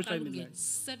kena Aba ko qalong Shining Light.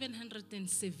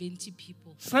 770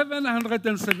 people.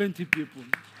 770 people.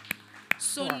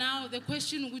 So now the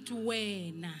question ukuthi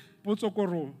wena Potso ko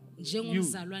ro,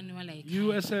 njengomzalwane wala you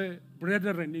ekhaya, as a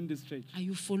brethren in this church, are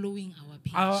you following our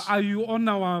page? are you on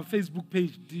our Facebook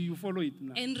page? Do you follow it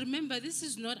now? And remember, this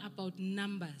is not about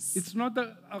numbers. It's not ka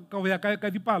ho ya ka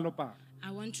dipalo pa.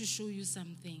 I want to show you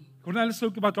something. Ho na le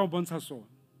seo ke batla ho bontsha sona.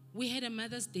 We had a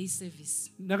Mother's Day service.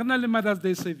 Ne re na le Mother's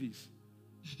Day service.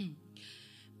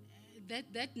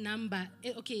 That number,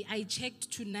 okay, I checked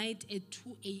tonight at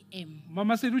 2 a.m.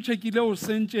 Mama se du checkile o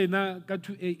sentjena ka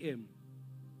 2 a.m.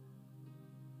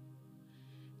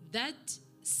 That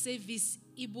service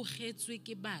e bogetswe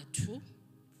ke batho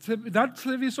That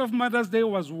service of Mother's Day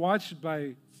was watched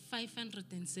by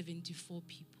 574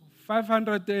 people.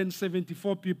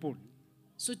 574 people.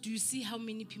 So do you see how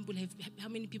many people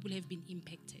have been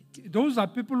impacted? Those are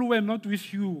people who were not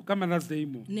with you ka Mother's Day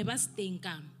mo. Ne ba se teng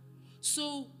ka mo.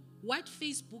 So what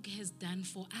Facebook has done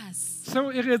for us,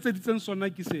 Seo e re etseditseng sona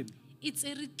ke sena. it's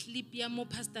a clip ya mo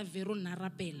Pastor Vero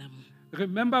Narapela mo.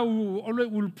 Remember, we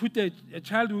will put a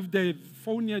child with the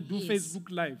phone here, do Yes. Facebook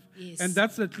Live. Yes. And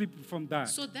that's a clip from that.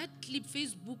 So that clip,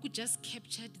 Facebook just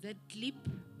captured that clip,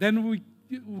 Then we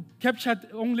captured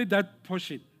only that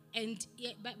portion. and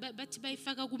yeah, but by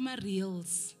faga kuma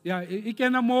reels. Yeah, e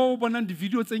kena mo bonang di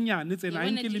video tse nyane tsena Yeah, ha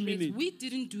when nke I le did that, minute. we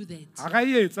didn't do that. Ha ra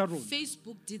e etsa rona.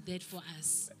 Facebook did that for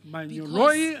us.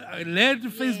 Manyoloi led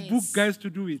Facebook Yes. guys to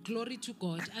do it. Glory to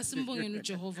God. Asimbongeni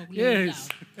Jehovah kule Yes.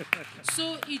 ndawo.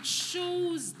 So it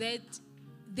shows that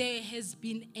there has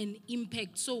been an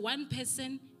impact. So one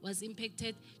person was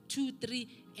impacted, 2, 3,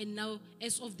 and now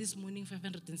as of this morning,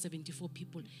 574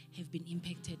 people have been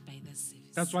impacted by this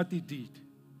service. That's what he did.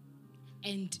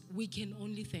 And we can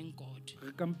only thank God.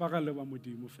 Re ka mpaka leba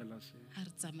Modimo fela se. Ha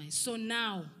re tsamaye. So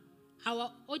now,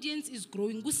 our audience is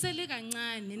growing. Kusele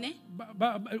kancane ne?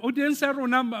 Audience ya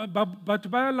rona batho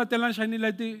ba latelang Shining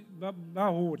Light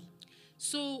ba hola.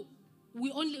 So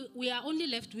we are only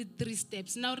left with 3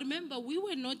 steps. Now remember, we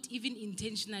were not even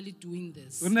intentionally doing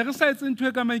this. Re ne re sa etse ntho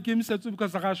e ka maikemisetso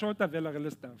because ra shota vela re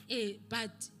le staff.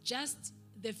 But just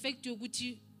the fact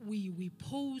yokuthi we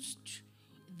post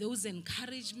those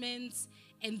encouragements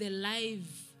and the live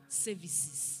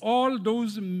services. All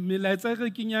those melaetsa re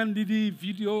kenyang le di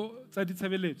video tsa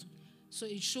ditshebeletso. So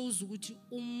it shows ukuthi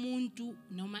umuntu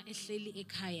noma ehleli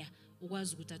ekhaya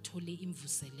ukwazi ukuthi athole Ho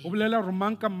imvuselelo. bolela hore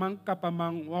mang ka mang kapa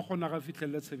mang wa kgona ga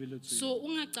fihlella tshebeletso. So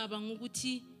ungacabanga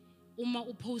ukuthi uma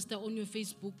uposta on your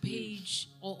Facebook page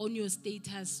or on your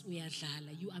status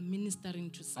uyadlala, you are ministering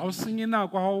to Ha o someone. senye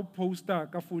nako ha o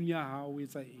posta ka phone ya hao o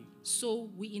etsa eng. So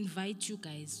we invite you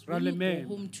guys, Ra when you le go mema.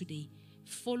 home today,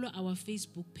 follow our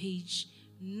Facebook page,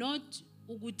 not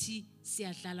ukuthi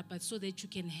siyadlala, but so that you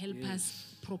can help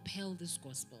us propel this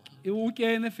gospel out. E o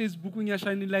kene Facebookung ya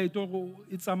Shining Light go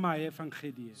e tsamaye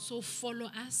fankgedi. So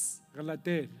follow us, Re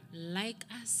latele. like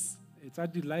us,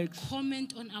 Etsa di likes.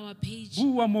 comment on our page,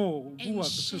 Bua mo, and bua.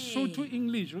 share. Sesotho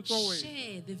English, o tswa wena.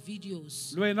 Share the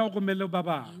videos. Le wena o romelle ba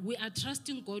bang. We are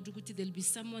trusting God ukuthi there'll be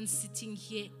someone sitting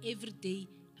here every day,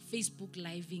 Facebook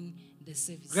living the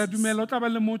services. Re a dumela o tla ba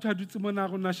le motho a dutse mona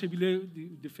rona shebile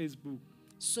di Facebook.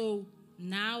 So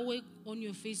now on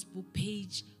your Facebook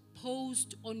page,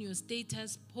 post on your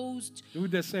status, post. Do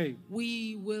the same.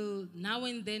 We will now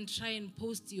and then try and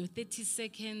post your 30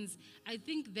 seconds. I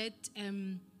think that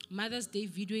Mother's Day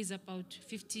video is about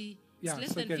 50, Yeah, it's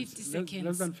less than seconds. 50 Less- seconds.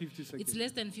 less than 50 seconds. It's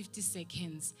less than 50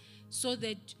 seconds. So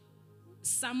that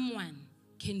someone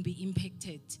can be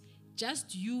impacted.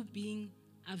 Just you being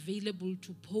available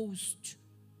to post,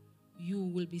 you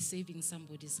will be saving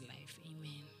somebody's life.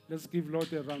 Amen. Let's give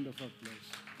Lord a round of applause.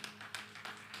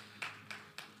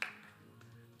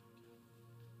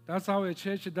 That's how a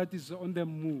church that is on the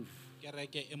move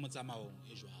Kereke e mo tsamaong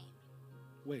e jwalo,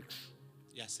 works.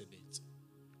 ya sebetsa.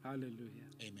 Hallelujah.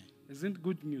 Amen. Isn't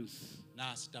good news?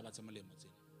 Na se taba tse molemo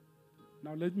tsena.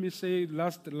 Now let me say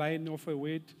last line of a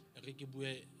word. Re ke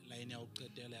bue line ya ho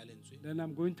qetela ya lentswe. Then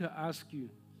I'm going to ask you,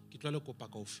 Ke tlo le kopa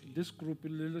kaofela. this group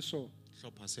le le so,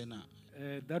 Hlopha sena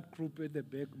that group at the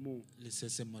back more, le se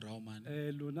se morao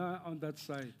mane. Luna on that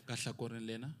side, Ka hlakoreng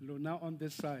lena Luna on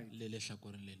this side, le le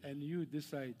hlakoreng lena. and you this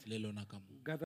side. Le lona ka moo. Gather